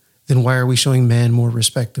don't, then why are we showing man more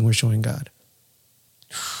respect than we're showing God?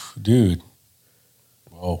 Dude.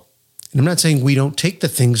 Whoa. And I'm not saying we don't take the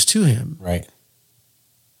things to him. Right.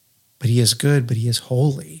 But he is good, but he is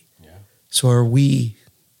holy. Yeah. So are we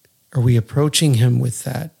approaching him with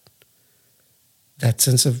that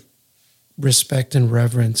sense of respect and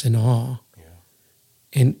reverence and awe? Yeah.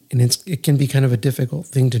 And it can be kind of a difficult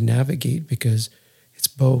thing to navigate because it's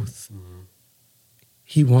both. Mm-hmm.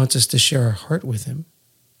 He wants us to share our heart with him.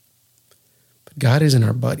 But God isn't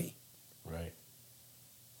our buddy. Right.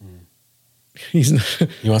 Mm. He's not.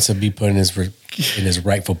 He wants to be put in his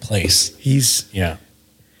rightful place. He is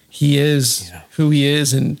who he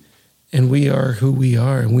is, and we are who we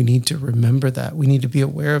are, and we need to remember that. We need to be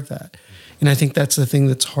aware of that. And I think that's the thing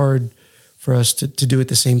that's hard for us to do at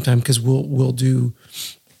the same time, because we'll do,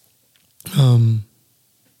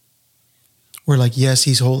 we're like, yes,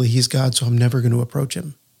 he's holy, he's God, so I'm never going to approach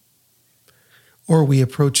him. Or we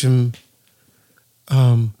approach him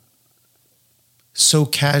so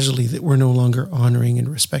casually that we're no longer honoring and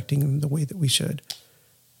respecting him the way that we should.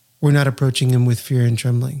 We're not approaching him with fear and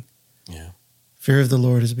trembling. Yeah. Fear of the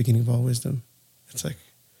Lord is the beginning of all wisdom. It's like,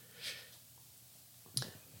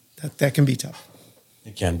 that can be tough.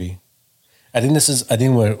 It can be. I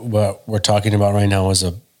think what we're talking about right now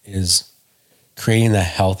is creating that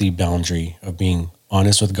healthy boundary of being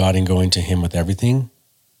honest with God and going to him with everything,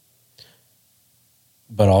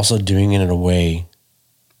 but also doing it in a way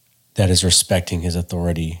that is respecting his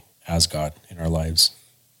authority as God in our lives.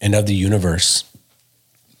 and of the universe.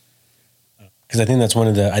 Because I think that's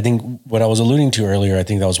I think what I was alluding to earlier, I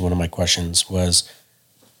think that was one of my questions was,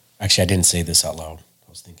 actually, I didn't say this out loud. I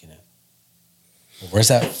was thinking it. Where's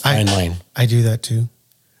that fine line? I do that too,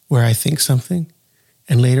 where I think something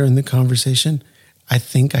and later in the conversation, I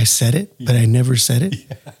think I said it, but I never said it.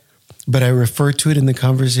 Yeah. But I refer to it in the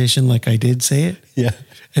conversation like I did say it. Yeah.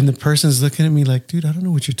 And the person's looking at me like, dude, I don't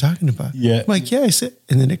know what you're talking about. Yeah. I'm like, yeah, I said,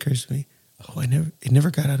 and then it occurs to me, it never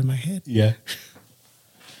got out of my head. Yeah.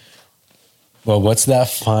 Well, what's that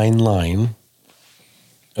fine line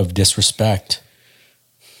of disrespect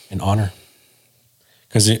and honor?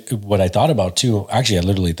 Because what I thought about too, actually, I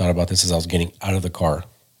literally thought about this as I was getting out of the car,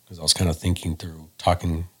 because I was kind of thinking through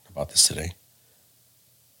talking about this today,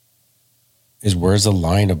 is where's the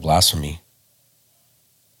line of blasphemy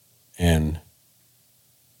and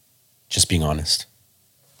just being honest?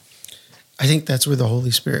 I think that's where the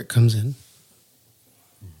Holy Spirit comes in.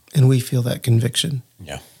 And we feel that conviction.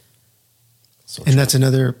 Yeah. So and that's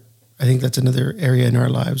another area in our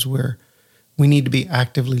lives where we need to be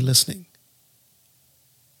actively listening.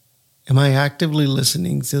 Am I actively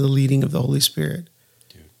listening to the leading of the Holy Spirit?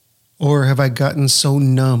 Dude. Or have I gotten so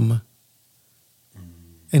numb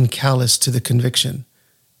and callous to the conviction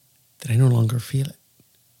that I no longer feel it?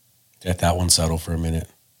 Let that one settle for a minute.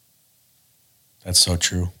 That's so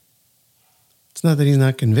true. It's not that he's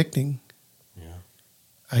not convicting.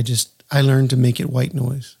 Yeah. I learned to make it white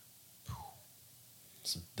noise.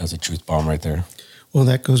 That's a truth bomb right there. Well,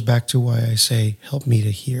 that goes back to why I say, help me to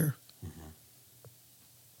hear.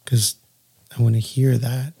 Because I want to hear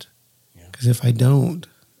that. Because if I don't,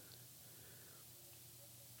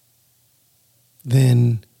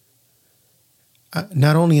 then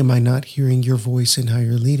not only am I not hearing your voice in how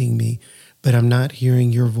you're leading me, but I'm not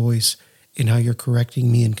hearing your voice in how you're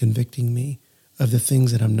correcting me and convicting me of the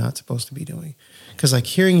things that I'm not supposed to be doing. Because like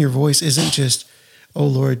hearing your voice isn't just, oh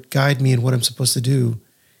Lord, guide me in what I'm supposed to do.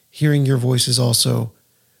 Hearing your voice is also,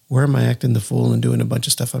 where am I acting the fool and doing a bunch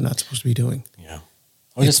of stuff I'm not supposed to be doing? Yeah.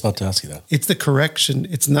 I was just about to ask you that. It's the correction.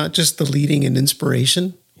 It's not just the leading and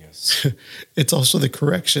inspiration. Yes. It's also the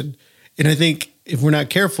correction. And I think if we're not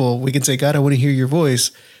careful, we can say, God, I want to hear your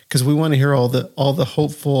voice, because we want to hear all the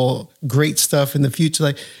hopeful, great stuff in the future.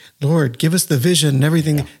 Like, Lord, give us the vision and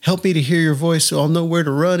everything. Yeah. Help me to hear your voice so I'll know where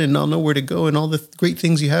to run and I'll know where to go and all the great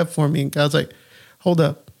things you have for me. And God's like, hold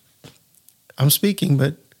up. I'm speaking,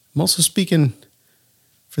 but I'm also speaking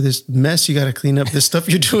for this mess you got to clean up, this stuff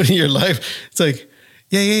you're doing in your life. It's like,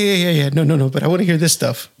 yeah. No. But I want to hear this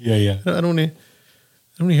stuff. Yeah. I don't want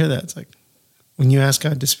to hear that. It's like when you ask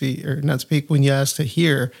God to speak or not speak, when you ask to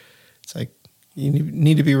hear, it's like we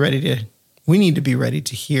need to be ready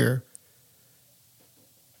to hear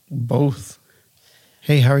both.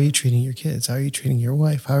 Hey, how are you treating your kids? How are you treating your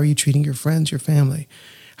wife? How are you treating your friends, your family?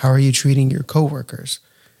 How are you treating your coworkers?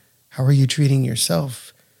 How are you treating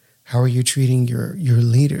yourself? How are you treating your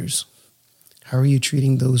leaders? How are you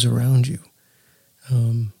treating those around you?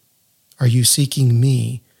 Are you seeking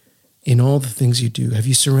me in all the things you do? Have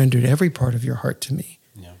you surrendered every part of your heart to me?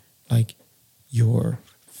 Yeah. Like your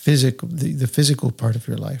physical, the physical part of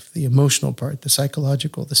your life, the emotional part, the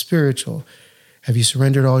psychological, the spiritual. Have you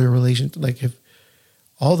surrendered all your relations? Like if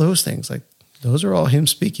all those things, like those are all him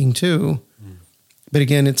speaking too. But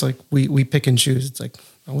again, it's like we pick and choose. It's like,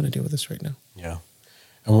 I want to deal with this right now. Yeah.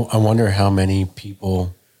 I wonder how many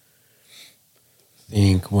people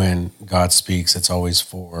think when God speaks, it's always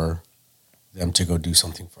for them to go do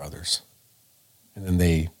something for others. And then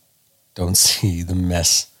they don't see the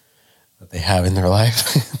mess that they have in their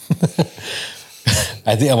life.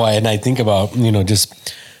 I think about,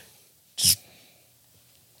 just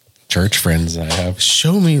church friends I have.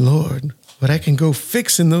 Show me, Lord, what I can go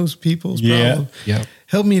fix in those people's problems. Yeah.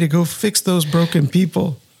 Help me to go fix those broken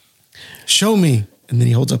people. Show me. And then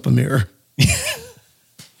he holds up a mirror.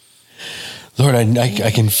 Lord,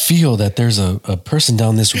 I can feel that there's a person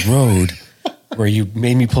down this road where you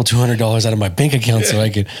made me pull $200 out of my bank account so I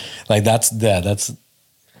could, like,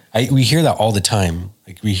 we hear that all the time.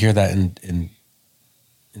 Like we hear that in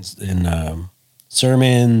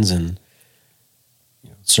sermons and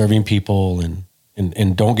serving people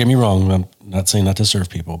and don't get me wrong, I'm not saying not to serve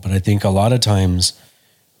people, but I think a lot of times,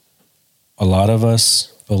 a lot of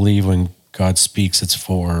us believe when God speaks, it's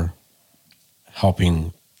for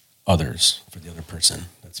helping others, for the other person.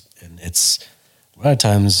 It's a lot of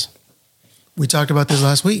times. We talked about this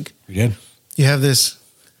last week. We did. I've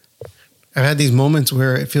had these moments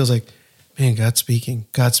where it feels like, man, God's speaking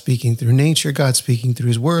through nature. God's speaking through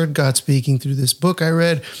his word. God's speaking through this book I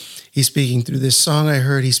read. He's speaking through this song I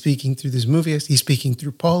heard. He's speaking through this movie. He's speaking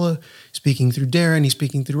through Paula, speaking through Darren. He's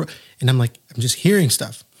speaking through, and I'm like, I'm just hearing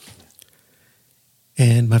stuff.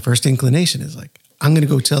 And my first inclination is like, I'm going to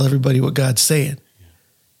go tell everybody what God's saying. Yeah.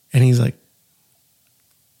 And he's like,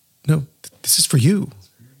 no, this is for you.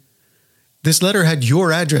 This letter had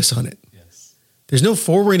your address on it. Yes. There's no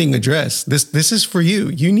forwarding address. This is for you.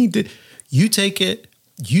 You take it,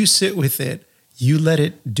 you sit with it, you let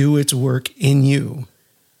it do its work in you.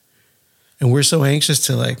 And we're so anxious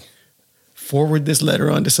to like forward this letter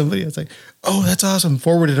on to somebody. It's like, oh, that's awesome.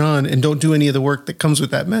 Forward it on and don't do any of the work that comes with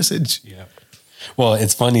that message. Yeah. Well,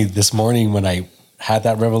 it's funny this morning when I had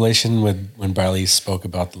that revelation when Bradley spoke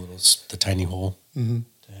about the tiny hole to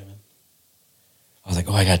heaven. I was like,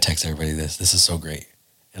 oh, I got to text everybody this. This is so great.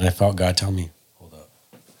 And I felt God tell me, hold up.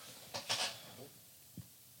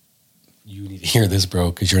 You need to hear this, bro,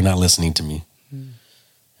 because you're not listening to me.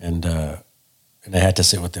 And I had to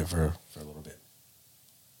sit with it for a little bit.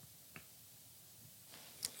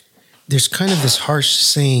 There's kind of this harsh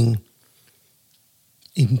saying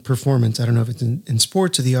in performance. I don't know if it's in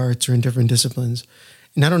sports or the arts or in different disciplines.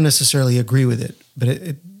 And I don't necessarily agree with it,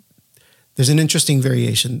 but there's an interesting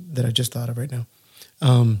variation that I just thought of right now.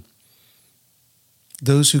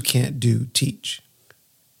 Those who can't do, teach.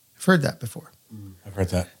 I've heard that before. I've heard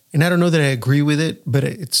that. And I don't know that I agree with it, but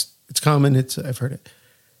it's common. I've heard it.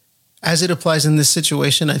 As it applies in this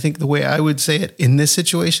situation, I think the way I would say it in this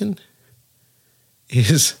situation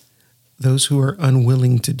is those who are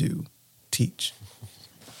unwilling to do, teach.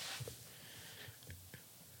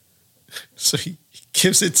 So he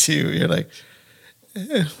gives it to you. You're like,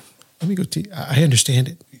 let me go teach. I understand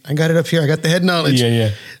it. I got it up here. I got the head knowledge. Yeah.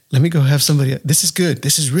 Let me go have somebody. This is good.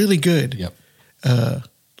 This is really good. Yep.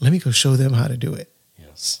 Let me go show them how to do it.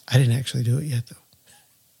 Yes. I didn't actually do it yet, though.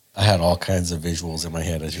 I had all kinds of visuals in my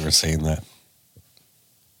head as you were saying that.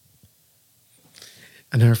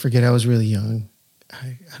 I never forget, I was really young.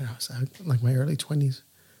 I don't know, I was like my early 20s.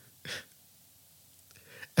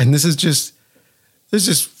 And this is just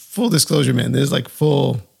full disclosure, man. There's like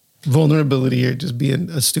full vulnerability here, just being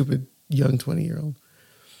a stupid young 20-year-old.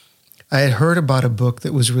 I had heard about a book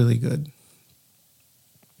that was really good.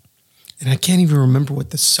 And I can't even remember what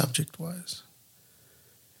the subject was.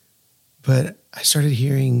 But I started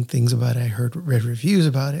hearing things about it. Read reviews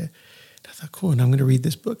about it. And I thought, cool, and I'm going to read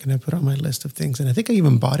this book. And I put on my list of things. And I think I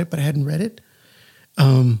even bought it, but I hadn't read it.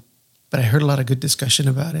 But I heard a lot of good discussion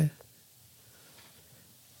about it.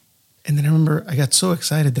 And then I remember I got so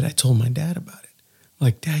excited that I told my dad about it. I'm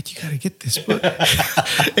like, Dad, you got to get this book.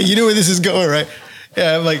 And you know where this is going, right?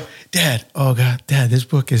 Yeah, I'm like, Dad, oh God, Dad, this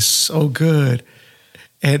book is so good.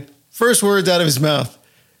 And first words out of his mouth.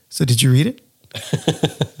 So did you read it?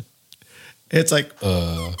 It's like,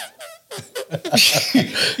 there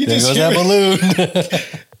goes that balloon.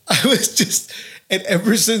 I was just, and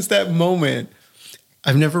ever since that moment,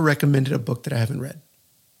 I've never recommended a book that I haven't read.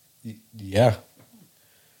 Yeah.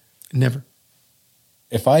 Never.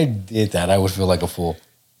 If I did that, I would feel like a fool.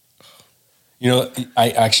 You know, I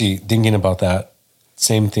actually, thinking about that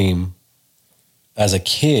same theme, as a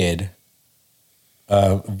kid,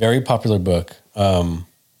 a very popular book,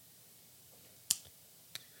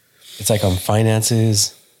 it's like on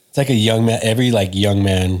finances. It's like a young man. Every like young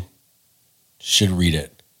man should read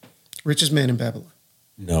it. Richest Man in Babylon.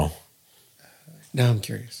 No. Now I'm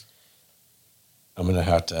curious. I'm gonna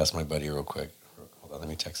have to ask my buddy real quick. Hold on, let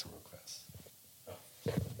me text him real fast.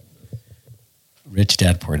 Rich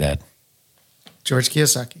Dad, Poor Dad. George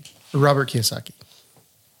Kiyosaki. Robert Kiyosaki.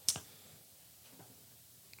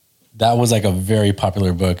 That was like a very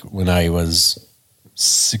popular book when I was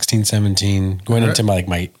 16, 17, going into my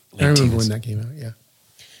late I remember teens. when that came out, yeah.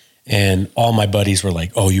 And all my buddies were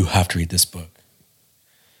like, oh, you have to read this book.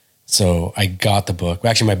 So I got the book.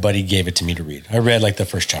 Actually, my buddy gave it to me to read. I read like the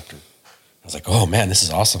first chapter. I was like, oh man, this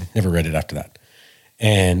is awesome. Never read it after that.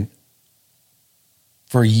 And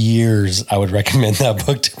for years, I would recommend that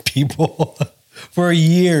book to people. For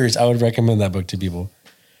years, I would recommend that book to people.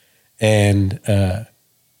 And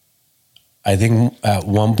I think at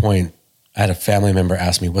one point, I had a family member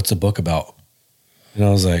ask me, what's the book about? And I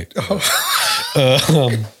was like,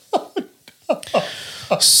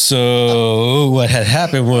 so what had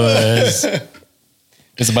happened was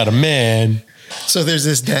it's about a man. So there's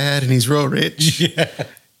this dad and he's real rich. Yeah.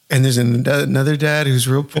 And there's another dad who's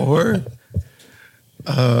real poor.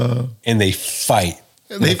 And they fight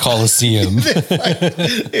in the Coliseum.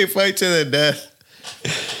 They fight to the death.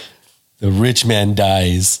 The rich man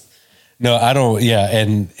dies. No, I don't. Yeah,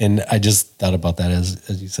 and I just thought about that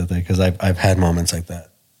as you said that, because I've had moments like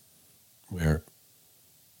that where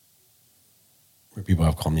people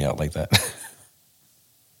have called me out like that.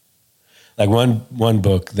 Like one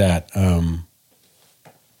book that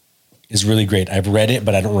is really great. I've read it,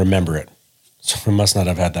 but I don't remember it, so it must not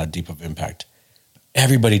have had that deep of impact.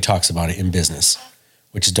 everybody talks about it in business,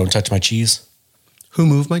 which is don't touch my cheese. Who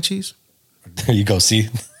moved my cheese? There you go. See,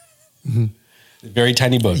 very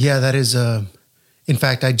tiny book. Yeah, that is. In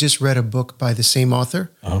fact, I just read a book by the same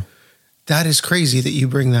author. Uh-huh. That is crazy that you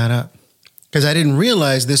bring that up, because I didn't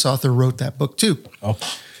realize this author wrote that book too. Oh,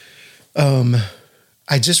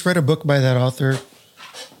 I just read a book by that author.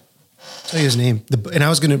 I'll tell you his name. And I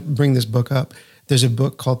was going to bring this book up. There's a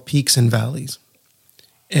book called Peaks and Valleys.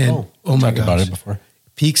 And oh my talked gosh, about it before.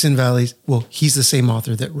 Peaks and Valleys. Well, he's the same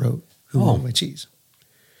author that wrote Who Moved My Cheese.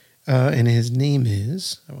 And his name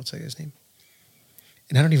is, I won't say his name.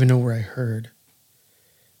 And I don't even know where I heard.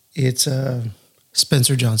 It's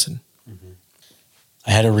Spencer Johnson. Mm-hmm.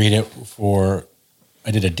 I had to read it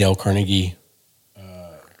I did a Dale Carnegie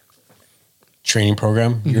training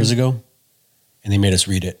program years ago, and they made us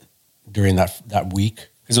read it during that week,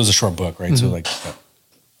 because it was a short book, right? So like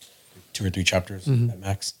 2 or 3 chapters at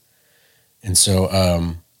max. And so,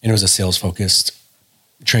 and it was a sales focused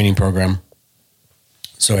training program.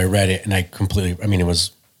 So I read it and this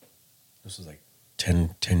was like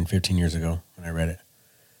 10, 15 years ago when I read it.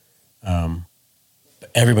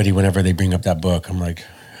 But everybody, whenever they bring up that book, I'm like,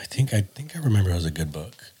 I think I remember it was a good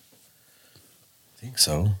book. I think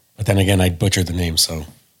so. But then again, I butchered the name, so it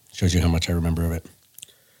shows you how much I remember of it.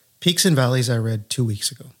 Peaks and Valleys I read 2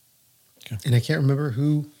 weeks ago. Okay. And I can't remember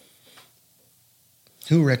who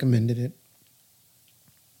recommended it.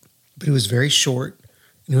 But it was very short,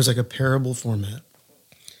 and it was like a parable format.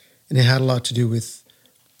 And it had a lot to do with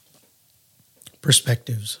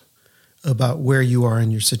perspectives about where you are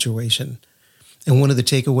in your situation. And one of the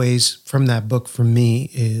takeaways from that book for me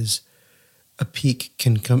is a peak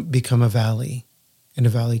can become a valley, and a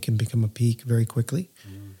valley can become a peak very quickly.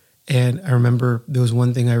 And I remember there was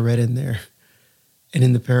one thing I read in there, and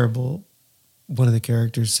in the parable, one of the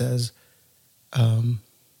characters says,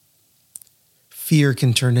 fear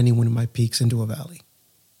can turn any one of my peaks into a valley.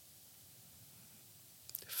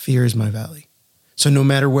 Fear is my valley. So no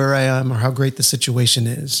matter where I am or how great the situation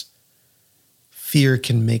is, fear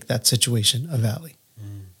can make that situation a valley.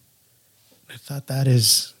 I thought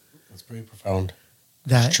that's pretty profound.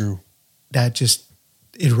 That's true. That just,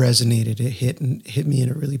 it resonated. It hit me in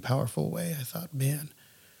a really powerful way. I thought, man.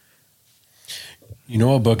 You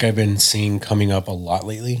know, a book I've been seeing coming up a lot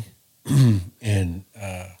lately, and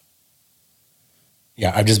I've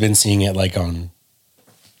just been seeing it like on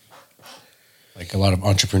like a lot of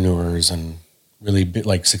entrepreneurs and really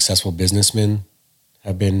like successful businessmen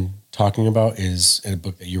have been talking about, is a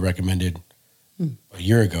book that you recommended a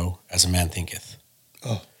year ago, As a Man Thinketh.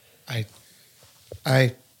 Oh,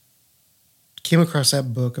 I came across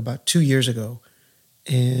that book about 2 years ago,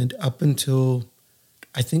 and up until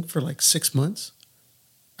I think for like 6 months,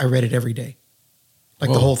 I read it every day,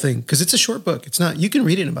 like the whole thing, because it's a short book. It's not, you can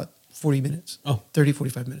read it in about 40 minutes, 30,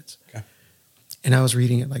 45 minutes. Okay. And I was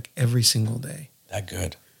reading it like every single day. That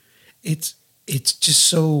good. It's just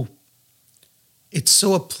so, it's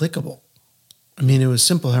so applicable. I mean, it was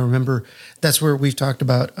simple. I remember that's where we've talked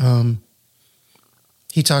about,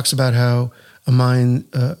 he talks about how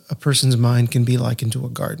a person's mind can be likened to a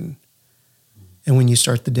garden. And when you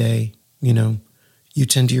start the day, you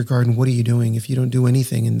tend to your garden. What are you doing? If you don't do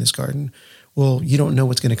anything in this garden, well, you don't know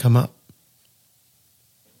what's going to come up.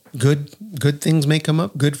 Good things may come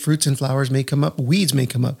up. Good fruits and flowers may come up. Weeds may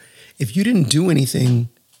come up. If you didn't do anything,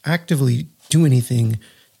 actively do anything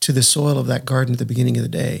to the soil of that garden at the beginning of the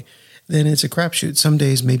day, then it's a crapshoot. Some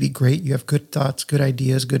days may be great. You have good thoughts, good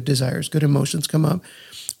ideas, good desires, good emotions come up.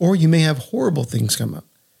 Or you may have horrible things come up.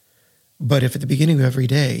 But if at the beginning of every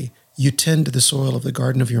day, you tend to the soil of the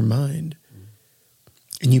garden of your mind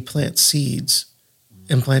and you plant seeds,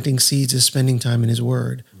 and planting seeds is spending time in His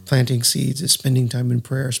Word. Planting seeds is spending time in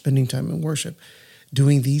prayer, spending time in worship,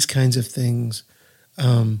 doing these kinds of things,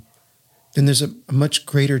 then there's a much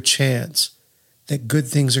greater chance that good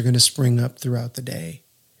things are going to spring up throughout the day.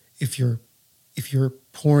 If you're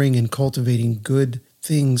pouring and cultivating good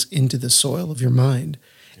things into the soil of your mind,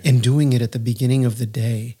 and doing it at the beginning of the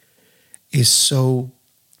day is so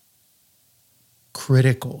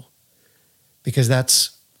critical, because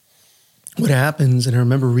that's what happens. And I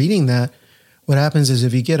remember reading that. What happens is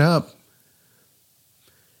if you get up,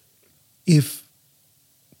 if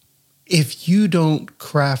you don't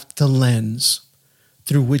craft the lens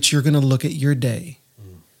through which you're going to look at your day,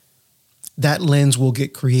 that lens will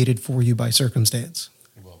get created for you by circumstance.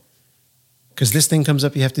 Because this thing comes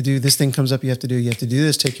up, you have to do. This thing comes up, you have to do. You have to do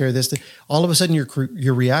this, take care of this. All of a sudden,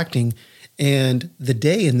 you're reacting, and the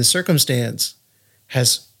day and the circumstance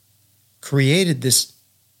has created this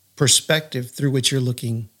perspective through which you're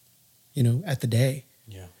looking, at the day.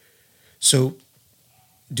 Yeah. So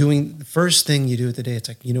doing the first thing you do at the day, it's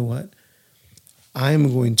like, you know what?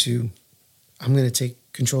 I'm going to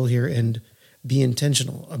take control here and be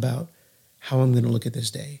intentional about how I'm going to look at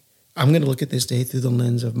this day. I'm going to look at this day through the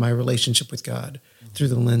lens of my relationship with God, through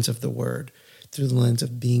the lens of the Word, through the lens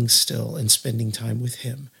of being still and spending time with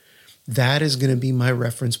Him. That is going to be my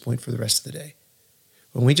reference point for the rest of the day.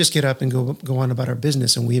 When we just get up and go on about our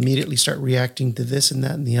business and we immediately start reacting to this and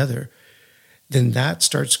that and the other, then that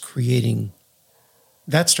starts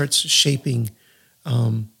shaping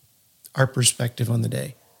our perspective on the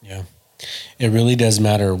day. Yeah. It really does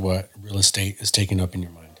matter what real estate is taking up in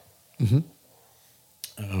your mind. Mm-hmm.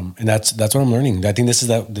 And that's what I'm learning. I think this is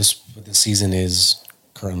what this season is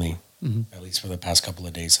currently, at least for the past couple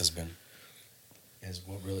of days, is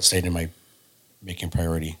what real estate am I making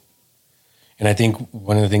priority. And I think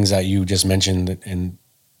one of the things that you just mentioned and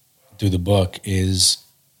through the book is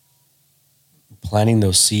planting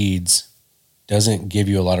those seeds doesn't give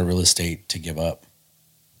you a lot of real estate to give up.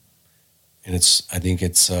 And I think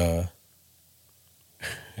it's just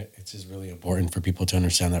really important for people to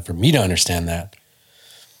understand that, for me to understand that,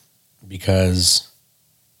 because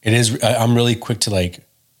I'm really quick to like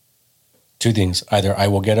two things. Either I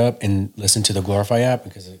will get up and listen to the Glorify app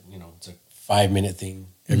because it's a 5-minute thing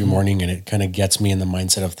every morning and it kind of gets me in the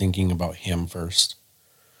mindset of thinking about Him first.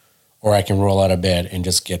 Or I can roll out of bed and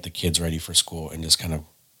just get the kids ready for school and just kind of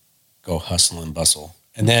go hustle and bustle.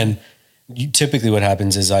 And then typically what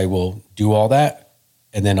happens is I will do all that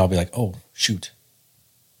and then I'll be like, oh, shoot,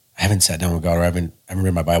 I haven't sat down with God, or I haven't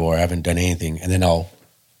read my Bible, or I haven't done anything. And then I'll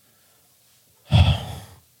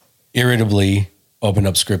irritably open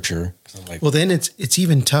up scripture. I'm like, well, then it's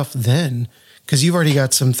even tough then because you've already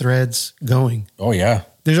got some threads going. Oh, yeah.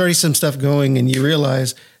 There's already some stuff going and you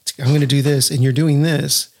realize I'm going to do this and you're doing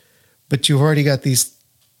this, but you've already got these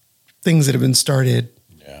things that have been started.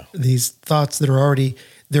 Yeah. These thoughts that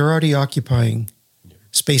they're already occupying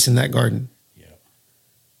space in that garden. Yeah.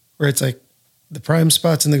 Where it's like the prime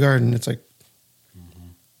spots in the garden. It's like,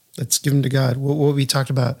 let's give them to God. What we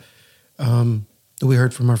talked about, that we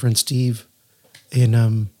heard from our friend Steve in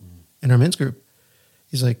our men's group.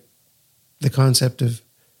 He's like, the concept of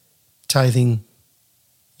tithing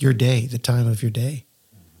your day, the time of your day,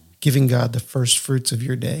 giving God the first fruits of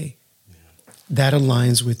your day. Yeah. That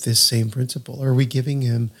aligns with this same principle. Are we giving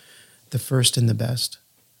Him the first and the best?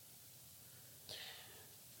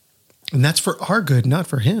 And that's for our good, not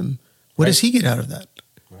for Him. What does He get out of that?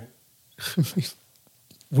 Right.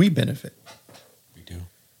 We benefit. We do.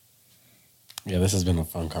 Yeah, this has been a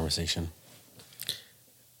fun conversation.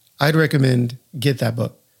 I'd recommend get that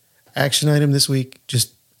book. Action item this week,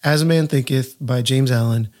 just As a Man Thinketh by James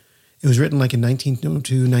Allen. It was written like in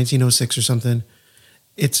 1902, 1906 or something.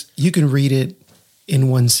 You can read it in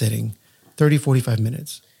one sitting, 30, 45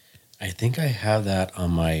 minutes. I think I have that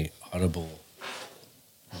on my Audible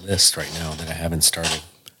list right now that I haven't started.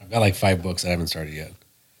 I've got like 5 books that I haven't started yet.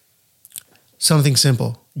 Something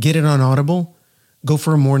simple. Get it on Audible. Go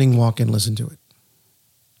for a morning walk and listen to it.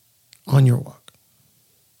 On your walk.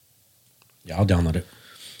 Yeah, I'll download it.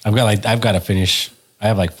 I've got to finish. I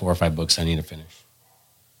have like 4 or 5 books I need to finish.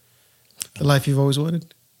 The Life You've Always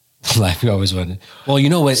Wanted? Life You Always Wanted. Well, you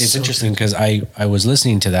know what? It's so interesting because I was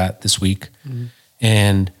listening to that this week,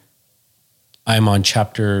 and I'm on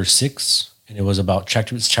chapter 6, and it was about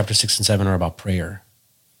chapter 6 and 7 are about prayer.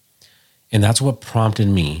 And that's what prompted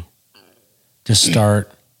me to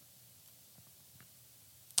start.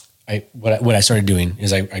 What I started doing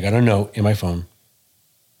is I got a note in my phone,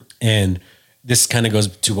 and this kind of goes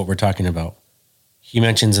to what we're talking about. He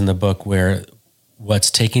mentions in the book where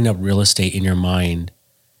what's taking up real estate in your mind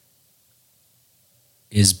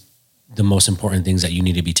is the most important things that you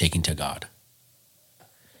need to be taking to God.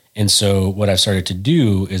 And so what I've started to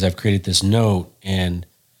do is I've created this note, and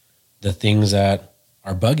the things that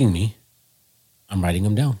are bugging me, I'm writing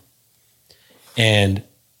them down. And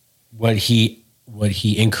what he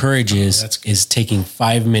encourages is taking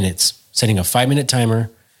 5 minutes, setting a 5-minute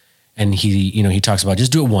timer. And he talks about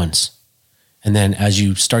just do it once. And then as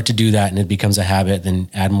you start to do that and it becomes a habit, then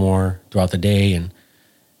add more throughout the day.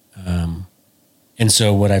 And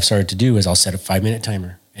so what I've started to do is I'll set a 5-minute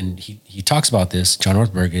timer. And he talks about this, John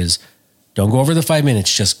Orthberg, is don't go over the 5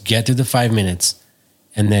 minutes, just get through the 5 minutes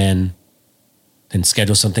and then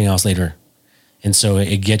schedule something else later. And so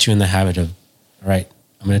it gets you in the habit of, all right,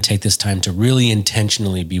 I'm going to take this time to really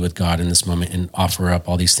intentionally be with God in this moment and offer up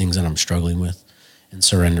all these things that I'm struggling with and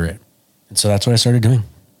surrender it. And so that's what I started doing.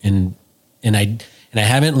 And I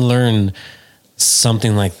haven't learned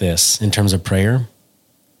something like this in terms of prayer.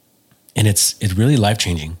 And it's really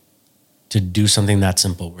life-changing to do something that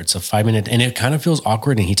simple where it's a 5-minute, and it kind of feels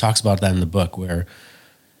awkward. And he talks about that in the book where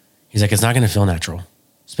He's like, it's not going to feel natural,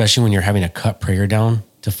 especially when you're having to cut prayer down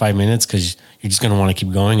to 5 minutes, because you're just going to want to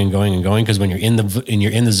keep going and going and going. Because when you're in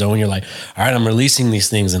the zone, you're like, all right, I'm releasing these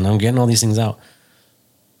things and I'm getting all these things out.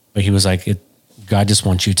 But he was like, God just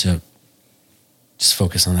wants you to just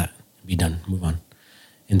focus on that, be done, move on.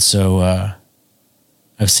 And so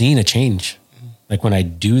I've seen a change. Like when I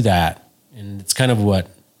do that, and it's kind of what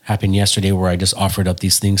happened yesterday, where I just offered up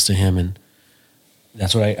these things to him, and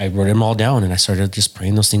that's what I wrote them all down, and I started just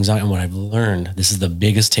praying those things out. And what I've learned, this is the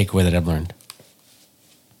biggest takeaway that I've learned.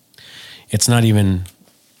 It's not even,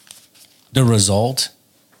 the result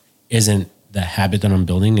isn't the habit that I'm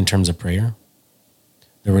building in terms of prayer.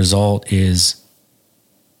 The result is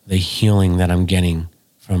the healing that I'm getting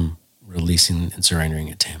from releasing and surrendering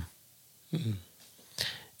it to him. Mm-hmm.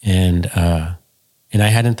 And I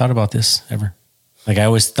hadn't thought about this ever. Like I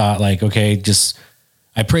always thought like, okay,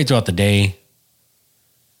 I prayed throughout the day.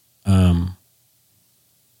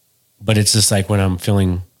 But it's just like when I'm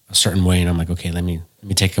feeling a certain way and I'm like, okay, let me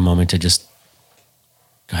take a moment to just,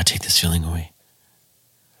 God, take this feeling away.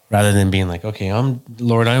 Rather than being like, okay,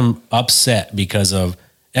 Lord, I'm upset because of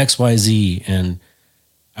X, Y, Z, and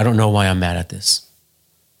I don't know why I'm mad at this.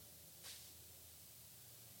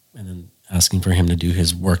 And then asking for him to do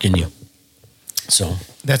his work in you. So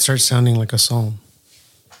that starts sounding like a psalm.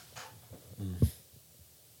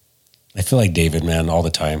 I feel like David, man, all the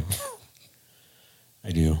time. I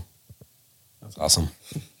do. That's awesome.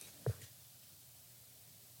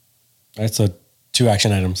 All right, so 2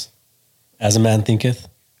 action items. As a man thinketh,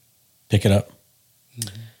 pick it up.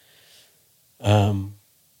 Mm-hmm.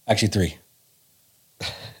 Actually 3.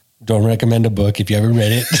 Don't recommend a book if you haven't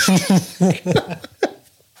read it.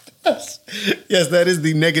 Yes, that is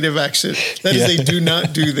the negative action. That is a do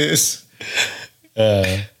not do this.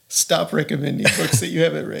 Stop recommending books that you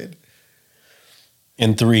haven't read.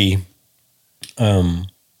 And 3,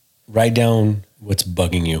 write down what's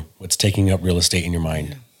bugging you, what's taking up real estate in your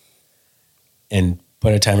mind, and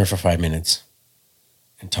put a timer for 5 minutes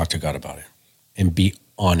and talk to God about it and be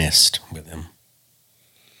honest with him,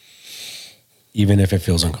 even if it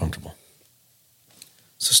feels uncomfortable.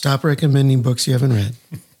 So stop recommending books you haven't read.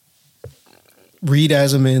 Read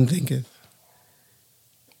As a Man Thinketh,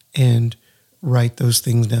 and write those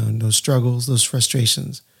things down, those struggles, those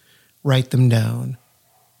frustrations. Write them down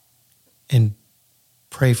and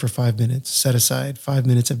pray for 5 minutes. Set aside 5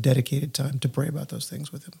 minutes of dedicated time to pray about those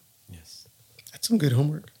things with him. Yes. That's some good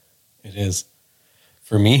homework. It is.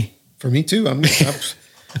 For me. For me too. I'm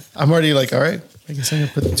already like, all right, I guess I'm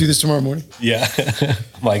going to do this tomorrow morning. Yeah.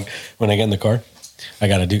 Like when I get in the car, I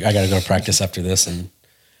got to go to practice after this and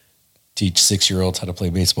teach 6-year-olds how to play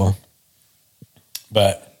baseball.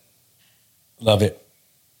 But love it.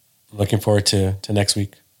 Looking forward to next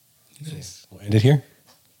week. Nice. We'll end it here.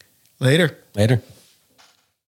 Later.